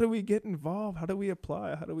saying, how do we get involved? How do we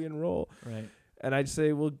apply? How do we enroll? Right. And I'd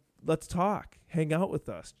say, well, let's talk. Hang out with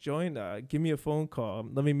us. Join. Give me a phone call.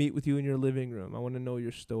 Let me meet with you in your living room. I want to know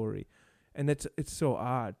your story. And it's so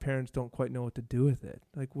odd. Parents don't quite know what to do with it.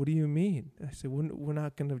 Like, what do you mean? I say, we're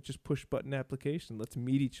not going to just push button application. Let's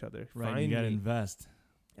meet each other. Right, you got to invest.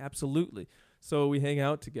 Absolutely. So we hang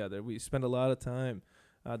out together. We spend a lot of time.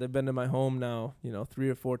 They've been to my home now, 3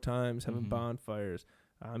 or 4 times, having bonfires.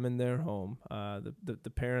 I'm in their home.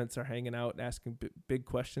 The parents are hanging out and asking big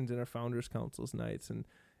questions in our Founders Councils nights, and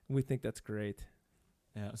we think that's great.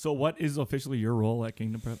 Yeah. So what is officially your role at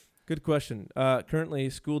Kingdom Prep? Good question. Currently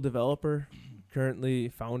school developer, currently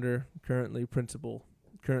founder, currently principal,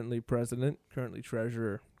 currently president, currently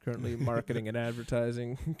treasurer, currently marketing and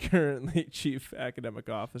advertising, currently chief academic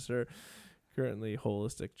officer, currently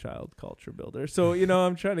holistic child culture builder. So,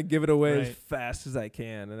 I'm trying to give it away as fast as I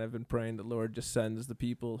can, and I've been praying the Lord just sends the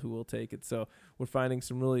people who will take it. So we're finding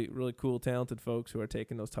some really, really cool, talented folks who are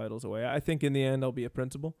taking those titles away. I think in the end I'll be a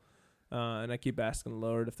principal. And I keep asking the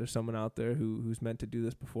Lord if there's someone out there who's meant to do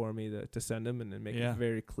this before me to send him and make it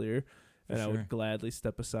very clear. And I would gladly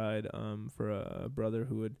step aside for a brother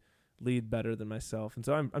who would lead better than myself. And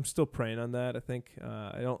so I'm still praying on that.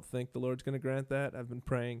 I don't think the Lord's going to grant that. I've been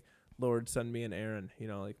praying, Lord, send me an Aaron,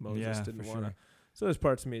 like Moses didn't want to. Sure. So there's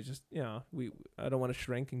parts of me just, I don't want to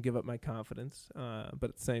shrink and give up my confidence. But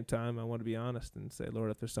at the same time, I want to be honest and say,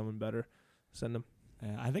 Lord, if there's someone better, send them.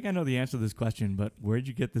 I think I know the answer to this question, but where'd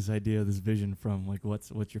you get this idea, this vision from? Like, what's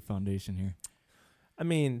your foundation here? I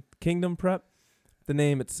mean, Kingdom Prep, the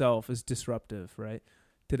name itself is disruptive, right?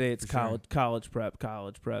 Today it's college prep,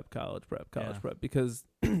 because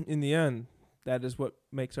in the end, that is what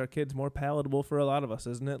makes our kids more palatable for a lot of us,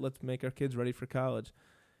 isn't it? Let's make our kids ready for college.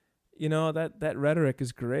 That rhetoric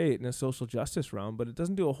is great in a social justice realm, but it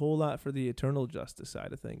doesn't do a whole lot for the eternal justice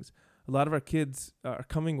side of things. A lot of our kids are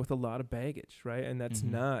coming with a lot of baggage, right? And that's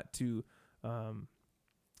not to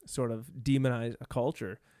sort of demonize a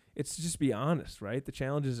culture. It's to just be honest, right? The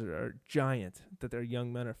challenges are giant that our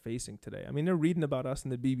young men are facing today. I mean, they're reading about us in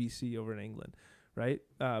the BBC over in England, right?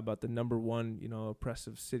 About the number one,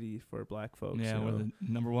 oppressive city for black folks. Yeah, we're the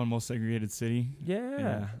number one most segregated city.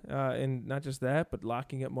 Yeah. And not just that, but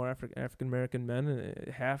locking up more African-American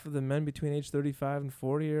men. Half of the men between age 35 and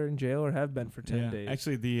 40 are in jail or have been for 10 days.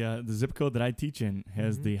 Actually, the zip code that I teach in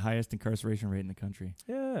has the highest incarceration rate in the country.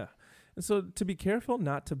 Yeah. And so to be careful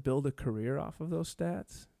not to build a career off of those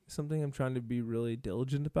stats, something I'm trying to be really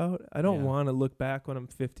diligent about. I don't want to look back when I'm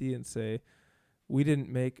 50 and say, we didn't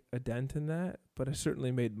make a dent in that, but I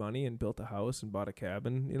certainly made money and built a house and bought a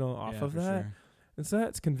cabin, off of that. Sure. And so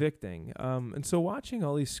that's convicting. And so watching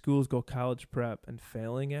all these schools go college prep and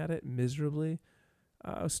failing at it miserably,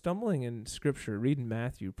 I was stumbling in Scripture, reading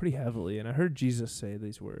Matthew pretty heavily, and I heard Jesus say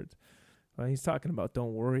these words. He's talking about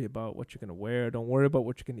don't worry about what you're going to wear. Don't worry about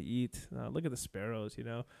what you're going to eat. Look at the sparrows,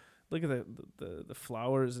 Look at the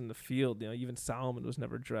flowers in the field. Even Solomon was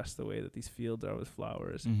never dressed the way that these fields are with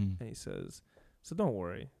flowers. And he says, so don't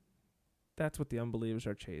worry. That's what the unbelievers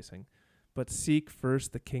are chasing. But seek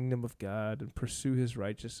first the kingdom of God and pursue his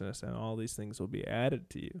righteousness, and all these things will be added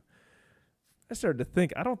to you. I started to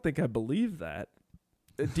think, I don't think I believe that.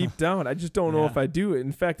 Deep down, I just don't know if I do it.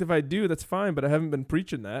 In fact, if I do, that's fine, but I haven't been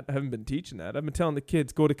preaching that. I haven't been teaching that. I've been telling the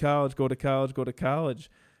kids, go to college, go to college, go to college.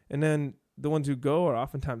 And then the ones who go are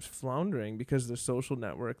oftentimes floundering because their social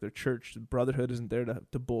network, their church, brotherhood isn't there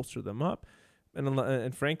to bolster them up.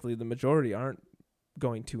 And frankly, the majority aren't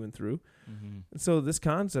going to and through. And so this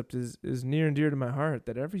concept is near and dear to my heart,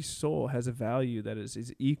 that every soul has a value that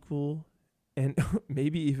is equal and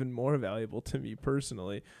maybe even more valuable to me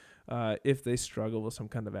personally if they struggle with some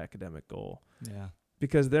kind of academic goal. Yeah.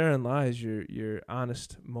 Because therein lies your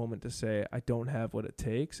honest moment to say, I don't have what it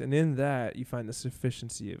takes. And in that, you find the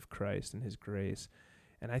sufficiency of Christ and his grace.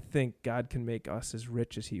 And I think God can make us as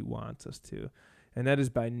rich as he wants us to. And that is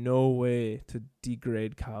by no way to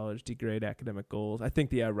degrade college, degrade academic goals. I think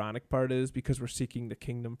the ironic part is, because we're seeking the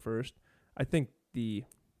kingdom first, I think the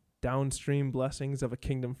downstream blessings of a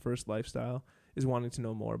kingdom first lifestyle is wanting to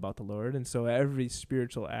know more about the Lord. And so every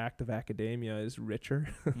spiritual act of academia is richer,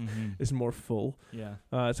 is more full. Yeah.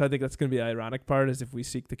 So I think that's going to be the ironic part, is if we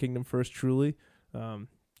seek the kingdom first truly,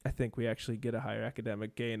 I think we actually get a higher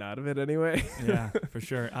academic gain out of it anyway. Yeah, for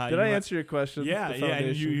sure. Did I answer your question? Yeah,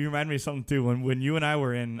 and you remind me of something too. When you and I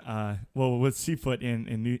were in, with Seafoot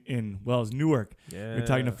in Newark, Yeah. we were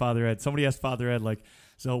talking to Father Ed. Somebody asked Father Ed, like,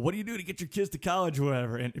 so what do you do to get your kids to college or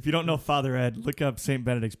whatever? And if you don't know Father Ed, look up St.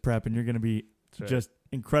 Benedict's Prep, and you're going to be just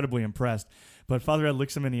incredibly impressed. But Father Ed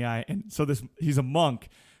looks him in the eye, and so he's a monk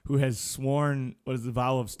who has sworn, what is the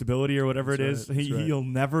vow of stability or whatever That's it is. He'll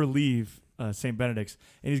never leave St. Benedict's,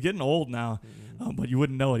 and he's getting old now, but you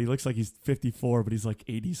wouldn't know it. He looks like he's 54, but he's like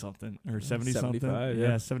 80 something or 70 something.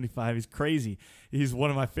 Yeah, 75. He's crazy. He's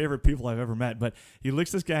one of my favorite people I've ever met. But he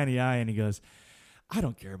looks this guy in the eye and he goes, I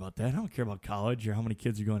don't care about that. I don't care about college or how many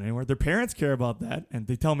kids are going anywhere. Their parents care about that, and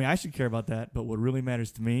they tell me I should care about that. But what really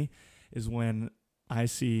matters to me is when I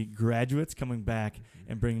see graduates coming back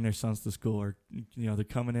and bringing their sons to school, or they're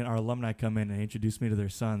coming in, our alumni come in and introduce me to their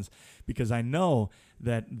sons, because I know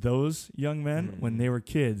that those young men, when they were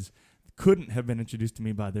kids, couldn't have been introduced to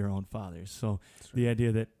me by their own fathers. So the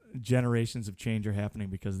idea that generations of change are happening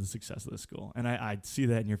because of the success of the school, and I see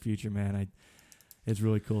that in your future, man. It's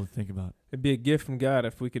really cool to think about. It'd be a gift from God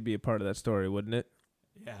if we could be a part of that story, wouldn't it?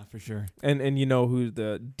 Yeah, for sure. And you know who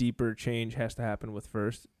the deeper change has to happen with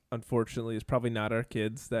first? Unfortunately, is probably not our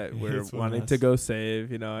kids that we're wanting to go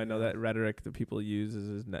save. I know that rhetoric that people use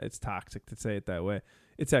it's toxic to say it that way.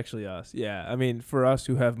 It's actually us. Yeah, I mean, for us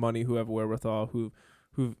who have money, who have wherewithal,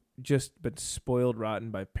 who've just been spoiled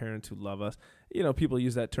rotten by parents who love us. People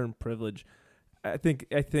use that term privilege. I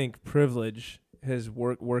think privilege has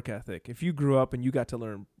work ethic. If you grew up and you got to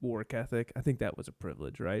learn work ethic, I think that was a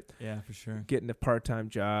privilege, right? Yeah, for sure. Getting a part-time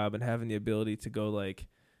job and having the ability to go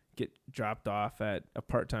get dropped off at a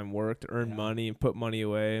part-time work to earn money and put money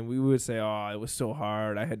away. And we would say, oh, it was so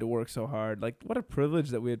hard. I had to work so hard. What a privilege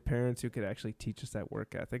that we had parents who could actually teach us that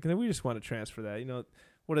work ethic. And then we just want to transfer that.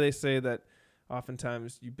 What do they say, that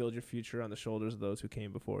oftentimes you build your future on the shoulders of those who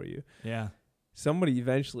came before you? Yeah. Somebody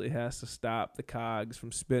eventually has to stop the cogs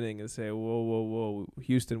from spinning and say, whoa,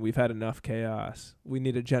 Houston, we've had enough chaos. We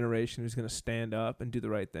need a generation who's going to stand up and do the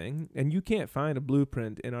right thing. And you can't find a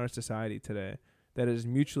blueprint in our society today that is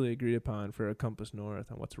mutually agreed upon for a compass north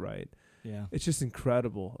on what's right. Yeah. It's just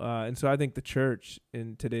incredible. And so I think the church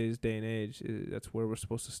in today's day and age, that's where we're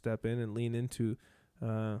supposed to step in and lean into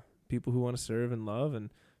people who want to serve and love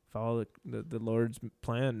and follow the Lord's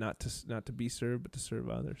plan, not to be served, but to serve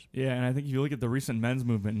others. Yeah, and I think if you look at the recent men's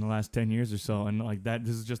movement in the last 10 years or so, and that,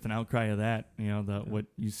 this is just an outcry of that, what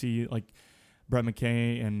you see, Brett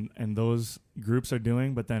McKay and those groups are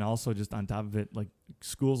doing, but then also just on top of it,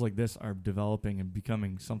 schools like this are developing and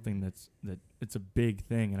becoming something that it's a big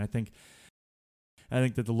thing. And I think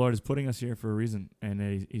that the Lord is putting us here for a reason,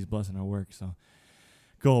 and He's blessing our work. So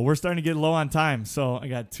cool. We're starting to get low on time, so I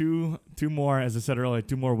got two more, as I said earlier,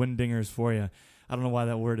 2 more wind dingers for you. I don't know why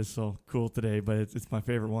that word is so cool today, but it's my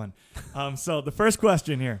favorite one. So the first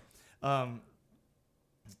question here.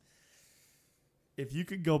 If you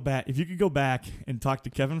could go back and talk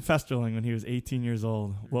to Kevin Festerling when he was 18 years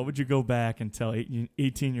old, what would you go back and tell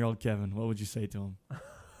 18-year-old Kevin? What would you say to him?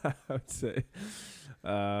 I would say,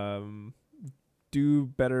 do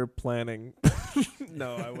better planning.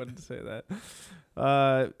 No, I wouldn't say that.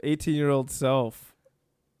 18-year-old self.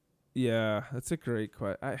 Yeah, that's a great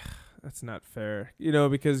question. That's not fair.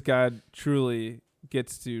 Because God truly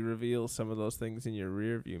gets to reveal some of those things in your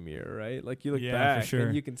rear view mirror, right? You look back, for sure,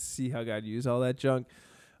 and you can see how God used all that junk.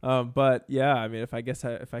 But yeah, I mean, if I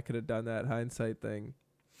could have done that hindsight thing,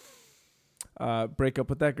 break up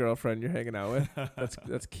with that girlfriend you're hanging out with.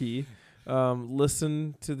 That's key.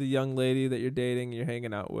 Listen to the young lady that you're dating, you're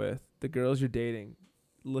hanging out with, the girls you're dating.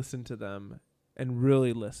 Listen to them and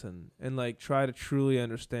really listen, and try to truly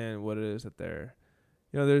understand what it is that they're.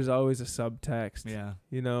 There's always a subtext. Yeah.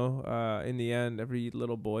 In the end, every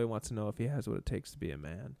little boy wants to know if he has what it takes to be a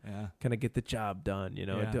man. Yeah. Can I get the job done?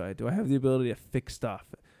 Yeah. Do I have the ability to fix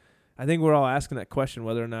stuff? I think we're all asking that question,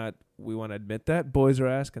 whether or not we want to admit that. Boys are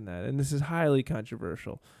asking that, and this is highly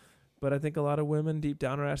controversial. But I think a lot of women deep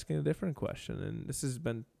down are asking a different question, and this has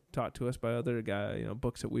been taught to us by other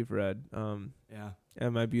books that we've read. Am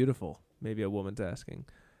I beautiful? Maybe a woman's asking,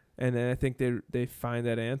 and then I think they find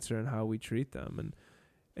that answer in how we treat them,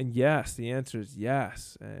 and yes, the answer is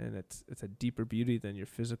yes, and it's a deeper beauty than your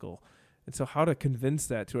physical. And so how to convince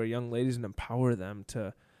that to our young ladies and empower them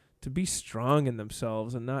to be strong in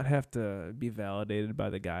themselves and not have to be validated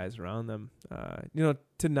by the guys around them.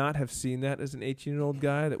 To not have seen that as an 18-year-old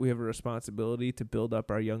guy, that we have a responsibility to build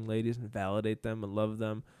up our young ladies and validate them and love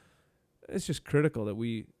them. it's just critical that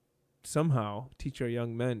we somehow teach our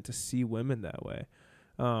young men to see women that way,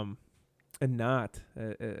 and not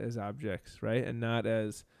as objects, right? And not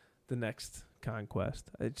as the next conquest.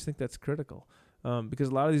 I just think that's critical. Because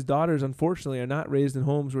a lot of these daughters, unfortunately, are not raised in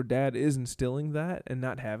homes where dad is instilling that and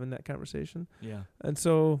not having that conversation. Yeah. And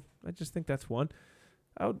so I just think that's one.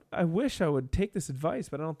 I wish I would take this advice,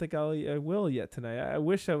 but I don't think I will yet tonight. I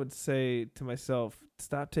wish I would say to myself,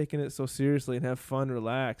 stop taking it so seriously and have fun,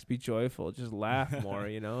 relax, be joyful, just laugh more,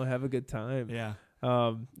 have a good time. Yeah.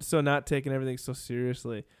 So not taking everything so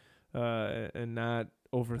seriously, and not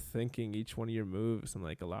overthinking each one of your moves and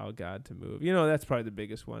like allow God to move. That's probably the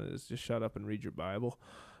biggest one, is just shut up and read your Bible.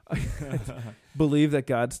 Believe that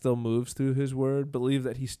God still moves through his word. Believe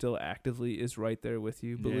that he still actively is right there with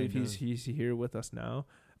you. Believe he's here with us now.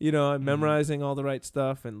 Memorizing all the right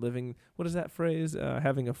stuff and living, what is that phrase?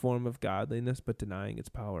 Having a form of godliness but denying its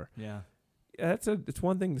power. Yeah. It's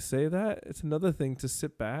one thing to say that. It's another thing to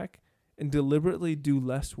sit back and deliberately do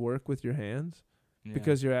less work with your hands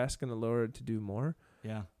because you're asking the Lord to do more.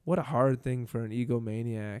 Yeah. What a hard thing for an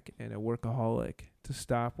egomaniac and a workaholic to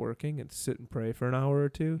stop working and sit and pray for an hour or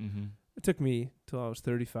two. Mm-hmm. It took me till I was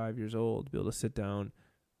 35 years old to be able to sit down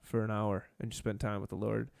for an hour and just spend time with the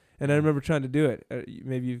Lord. And I remember trying to do it.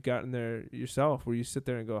 Maybe you've gotten there yourself, where you sit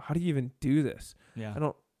there and go, how do you even do this? Yeah. I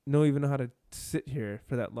don't even know how to sit here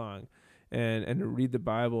for that long and to read the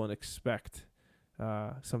Bible and expect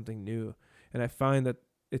something new. And I find that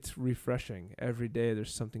it's refreshing. Every day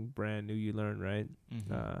there's something brand new you learn, right?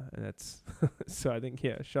 Mm-hmm. And that's so I think,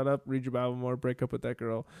 shut up, read your Bible more, break up with that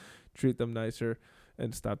girl, treat them nicer,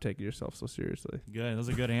 and stop taking yourself so seriously. Good. Those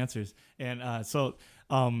are good answers. And so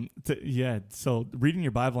reading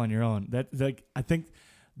your Bible on your own, I think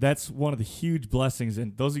that's one of the huge blessings.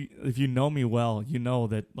 And if you know me well, you know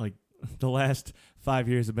that like the last 5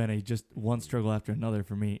 years have been just one struggle after another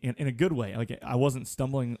for me in a good way. Like I wasn't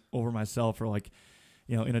stumbling over myself or like,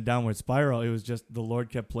 in a downward spiral. It was just the Lord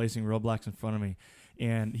kept placing roadblocks in front of me,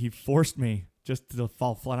 and he forced me just to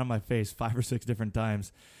fall flat on my face 5 or 6 different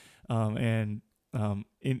times. Through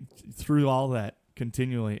all that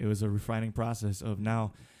continually, it was a refining process of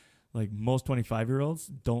now, like most 25-year-olds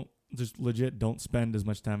don't spend as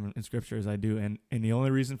much time in scripture as I do. And the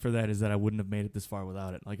only reason for that is that I wouldn't have made it this far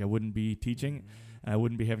without it. Like I wouldn't be teaching and I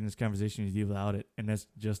wouldn't be having this conversation with you without it. And it's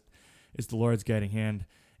the Lord's guiding hand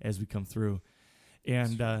as we come through.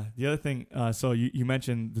 And the other thing, so you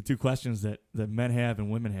mentioned the 2 questions that men have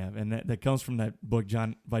and women have, and that comes from that book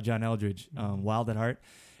by John Eldredge, Wild at Heart.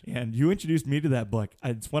 And you introduced me to that book.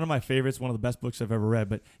 It's one of my favorites, one of the best books I've ever read.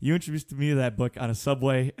 But you introduced me to that book on a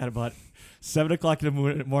subway at about 7 o'clock in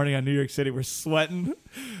the morning on New York City. We're sweating.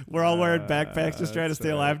 We're all wearing backpacks, just trying to stay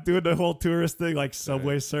alive, doing the whole tourist thing, like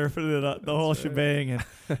subway surfing, the whole shebang. And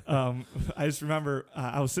I just remember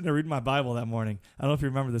I was sitting there reading my Bible that morning. I don't know if you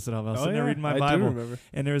remember this at all. I was sitting there reading my Bible, do remember.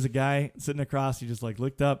 And there was a guy sitting across. He just like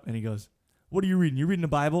looked up and he goes, "What are you reading? You reading the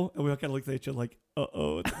Bible?" And we all kind of looked at each other like,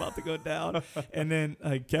 uh-oh, it's about to go down. And then,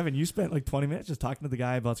 Kevin, you spent like 20 minutes just talking to the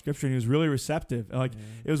guy about scripture, and he was really receptive. And,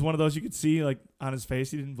 it was one of those you could see like on his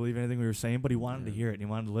face, he didn't believe anything we were saying, but he wanted to hear it and he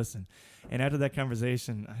wanted to listen. And after that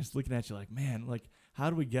conversation, I was looking at you like, man, like, how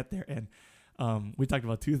do we get there? And we talked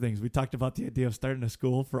about 2 things. We talked about the idea of starting a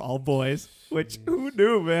school for all boys, which who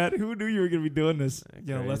knew, man? Who knew you were going to be doing this,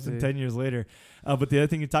 less than 10 years later? But the other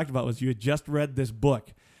thing you talked about was you had just read this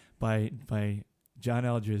book by John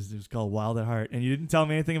Eldredge. It was called Wild at Heart. And you didn't tell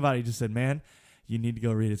me anything about it. You just said, man, you need to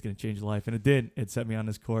go read it. It's going to change your life. And it did. It set me on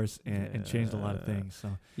this course and changed a lot of things.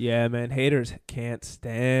 So yeah, man, haters can't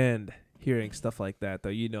stand hearing stuff like that, though.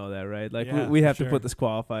 You know that, right? Like, yeah, we have to put this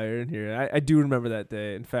qualifier in here. I do remember that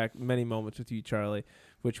day. In fact, many moments with you, Charlie,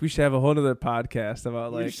 which we should have a whole other podcast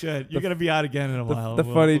about. Like, we should. You're going to be out again in a while. The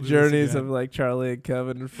funny journeys of like Charlie and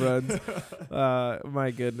Kevin and friends.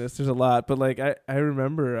 My goodness, there's a lot. But like, I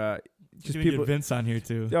remember just people. Get Vince on here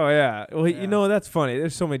too. Oh yeah. Well, that's funny.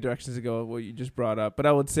 There's so many directions to go. What you just brought up, but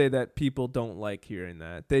I would say that people don't like hearing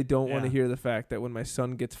that. They don't want to hear the fact that when my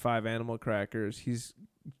son gets 5 animal crackers, he's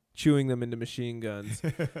chewing them into machine guns,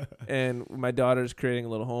 and my daughter's creating a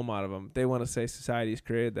little home out of them. They want to say society's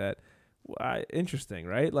created that. Interesting,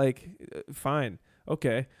 right? Like, fine,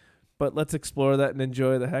 okay, but let's explore that and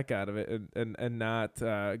enjoy the heck out of it, and not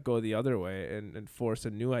go the other way and force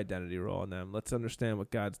a new identity role on them. Let's understand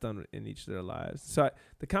what God's done in each of their lives. So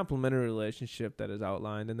the complementary relationship that is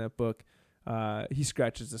outlined in that book, he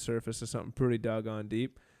scratches the surface of something pretty doggone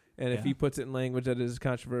deep. And if he puts it in language that is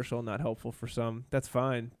controversial, not helpful for some, that's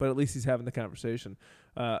fine. But at least he's having the conversation,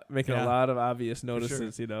 making a lot of obvious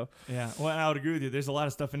notices, sure. Yeah, well, I would agree with you. There's a lot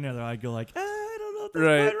of stuff in there that I go like, I don't know about this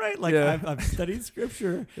Right. quite right. Like, Yeah. I've studied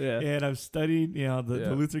scripture Yeah. and I've studied,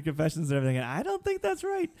 the Lutheran confessions and everything, and I don't think that's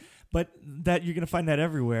right. But that you're going to find that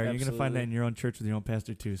everywhere. You're going to find that in your own church with your own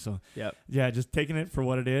pastor too. So, Yep. yeah, just taking it for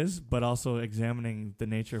what it is, but also examining the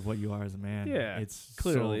nature of what you are as a man. Yeah, it's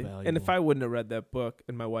clearly. so valuable. And if I wouldn't have read that book,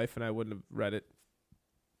 and my wife and I wouldn't have read it,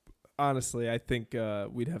 honestly, I think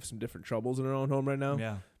we'd have some different troubles in our own home right now.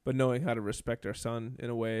 yeah. But knowing how to respect our son in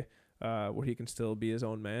a way where he can still be his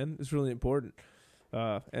own man is really important.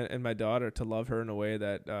 And my daughter, to love her in a way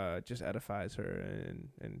that just edifies her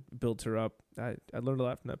and builds her up. I learned a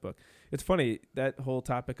lot from that book. It's funny, that whole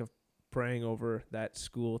topic of praying over that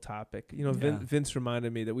school topic. Vince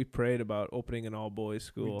reminded me that we prayed about opening an all-boys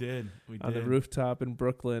school. We did. On the rooftop in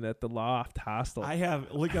Brooklyn at the Loft Hostel.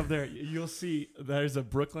 Look up there. You'll see there's a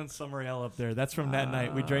Brooklyn Summer Ale up there. That's from that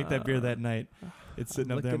night. We drank that beer that night. It's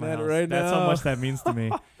sitting up there in my house. Right That's now. how much that means to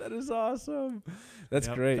me. That is awesome. That's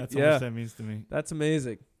great. That's how much that means to me. That's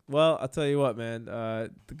amazing. Well, I'll tell you what, man.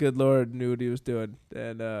 The good Lord knew what he was doing,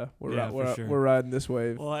 and we're riding this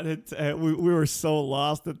wave. Well, we were so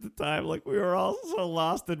lost at the time. Like, we were all so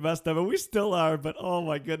lost and messed up, and we still are. But oh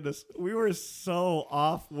my goodness, we were so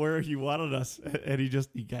off where he wanted us, and he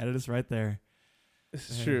guided us right there. This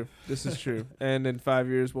is true. This is true. And in 5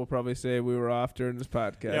 years, we'll probably say we were off during this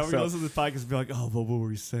podcast. Yeah, we're going to listen to this podcast and be like, oh, what were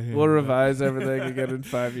we saying? We'll revise everything again in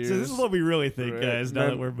 5 years. So this is what we really think, Right. guys, now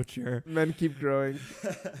that we're mature. Men keep growing.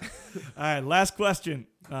 All right, last question.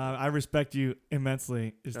 I respect you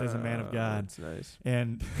immensely just as a man of God. That's nice.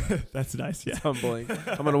 And that's nice, yeah. It's humbling.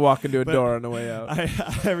 I'm going to walk into a door on the way out.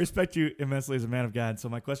 I respect you immensely as a man of God. So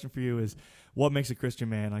my question for you is, what makes a Christian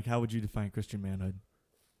man? Like, how would you define Christian manhood?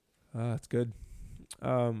 That's good.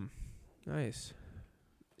 Nice.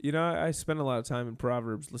 I spend a lot of time in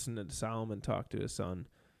Proverbs listening to Solomon talk to his son,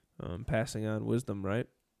 passing on wisdom, right?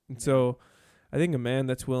 And so I think a man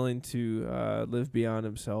that's willing to live beyond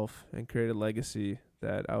himself and create a legacy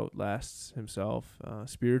that outlasts himself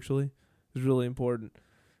spiritually is really important.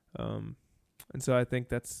 And so I think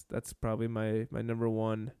that's probably my number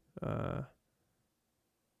one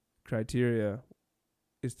criteria,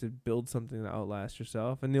 is to build something that outlasts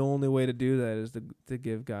yourself. And the only way to do that is to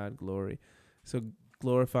give God glory. So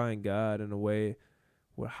glorifying God in a way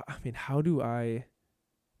where, how do I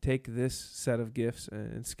take this set of gifts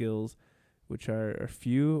and skills, which are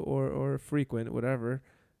few or frequent, whatever,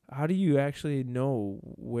 how do you actually know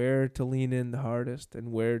where to lean in the hardest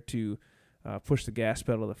and where to push the gas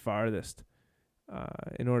pedal the farthest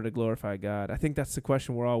in order to glorify God? I think that's the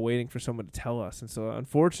question we're all waiting for someone to tell us. And so,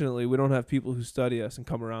 unfortunately, we don't have people who study us and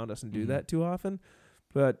come around us and do that too often.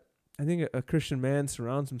 But I think a Christian man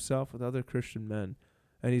surrounds himself with other Christian men,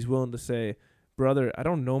 and he's willing to say, brother, I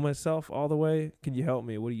don't know myself all the way. Can you help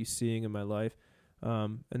me? What are you seeing in my life?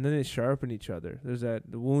 And then they sharpen each other. There's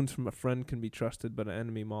the wounds from a friend can be trusted, but an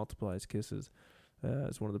enemy multiplies kisses.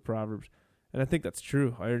 It's one of the Proverbs. And I think that's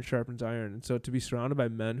true. Iron sharpens iron. And so to be surrounded by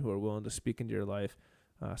men who are willing to speak into your life,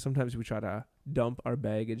 sometimes we try to dump our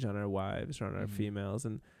baggage on our wives or on our females.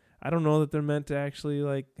 And I don't know that they're meant to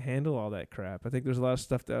actually handle all that crap. I think there's a lot of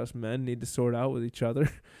stuff that us men need to sort out with each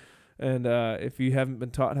other. And if you haven't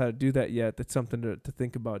been taught how to do that yet, that's something to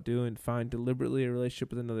think about doing. Find deliberately a relationship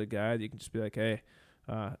with another guy that you can just be like, hey,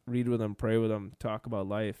 read with them, pray with them, talk about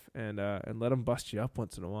life, and let them bust you up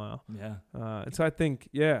once in a while. Yeah. And so I think,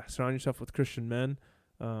 surround yourself with Christian men,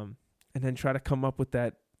 and then try to come up with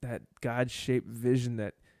that God-shaped vision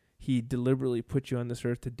that he deliberately put you on this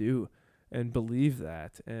earth to do, and believe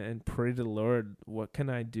that, and pray to the Lord, what can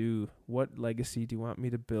I do? What legacy do you want me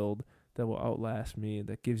to build that will outlast me,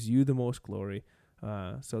 that gives you the most glory,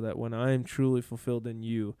 so that when I am truly fulfilled in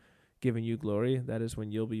you, giving you glory, that is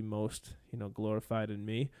when you'll be most, glorified in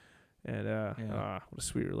me. And what a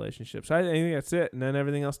sweet relationship. So I think that's it. And then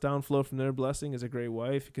everything else downflow from their blessing is a great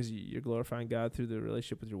wife, because you're glorifying God through the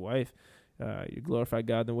relationship with your wife. You glorify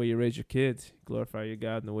God in the way you raise your kids. You glorify your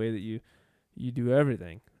God in the way that you do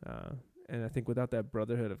everything. And I think without that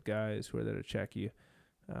brotherhood of guys who are there to check you,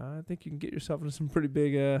 I think you can get yourself into some pretty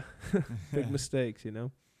big mistakes, All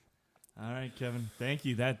right, Kevin. Thank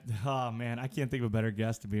you. Man, I can't think of a better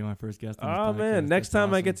guest to be my first guest on this Oh podcast. man, next That's time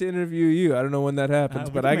I awesome. get to interview you, I don't know when that happens,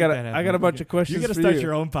 but I got a bunch of questions. You got to for start you.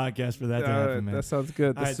 your own podcast for that to happen, man. That sounds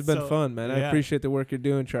good. This has been fun, man. I yeah. appreciate the work you're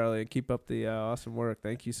doing, Charlie, and keep up the awesome work.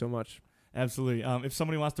 Thank you so much. Absolutely. If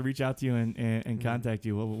somebody wants to reach out to you and contact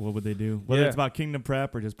you, what would they do? Whether it's about Kingdom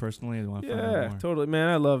Prep or just personally, they want to find out more. Totally, man.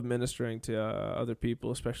 I love ministering to other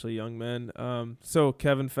people, especially young men. So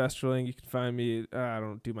Kevin Festerling, you can find me. I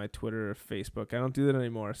don't do my Twitter or Facebook. I don't do that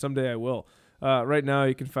anymore. Someday I will. Right now,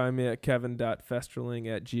 you can find me at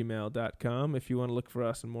kevin.festerling@gmail.com. If you want to look for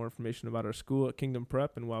us and more information about our school at Kingdom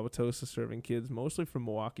Prep in Wauwatosa, serving kids mostly from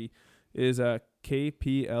Milwaukee, is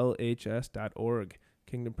kplhs.org.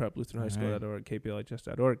 Kingdom Prep Lutheran High School.org,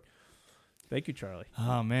 kplhs.org. Thank you, Charlie.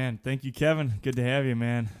 Oh, man. Thank you, Kevin. Good to have you,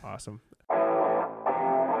 man. Awesome.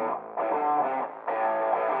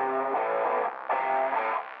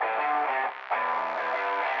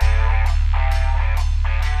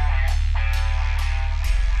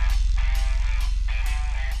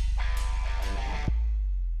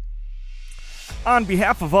 On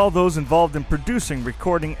behalf of all those involved in producing,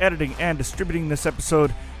 recording, editing, and distributing this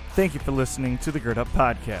episode, thank you for listening to the Gird Up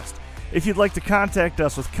Podcast. If you'd like to contact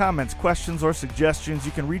us with comments, questions, or suggestions,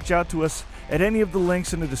 you can reach out to us at any of the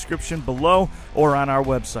links in the description below or on our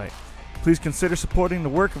website. Please consider supporting the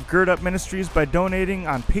work of Gird Up Ministries by donating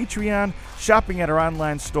on Patreon, shopping at our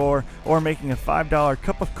online store, or making a $5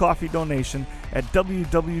 cup of coffee donation at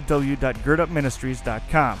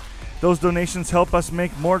www.girdupministries.com. Those donations help us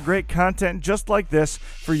make more great content just like this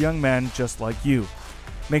for young men just like you.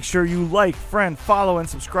 Make sure you like, friend, follow, and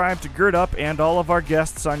subscribe to Gird Up and all of our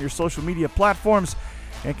guests on your social media platforms,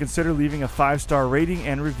 and consider leaving a 5-star rating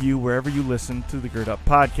and review wherever you listen to the Gird Up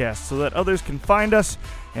Podcast so that others can find us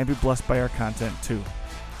and be blessed by our content too.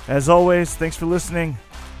 As always, thanks for listening.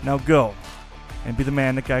 Now go and be the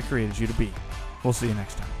man that God created you to be. We'll see you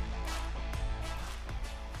next time.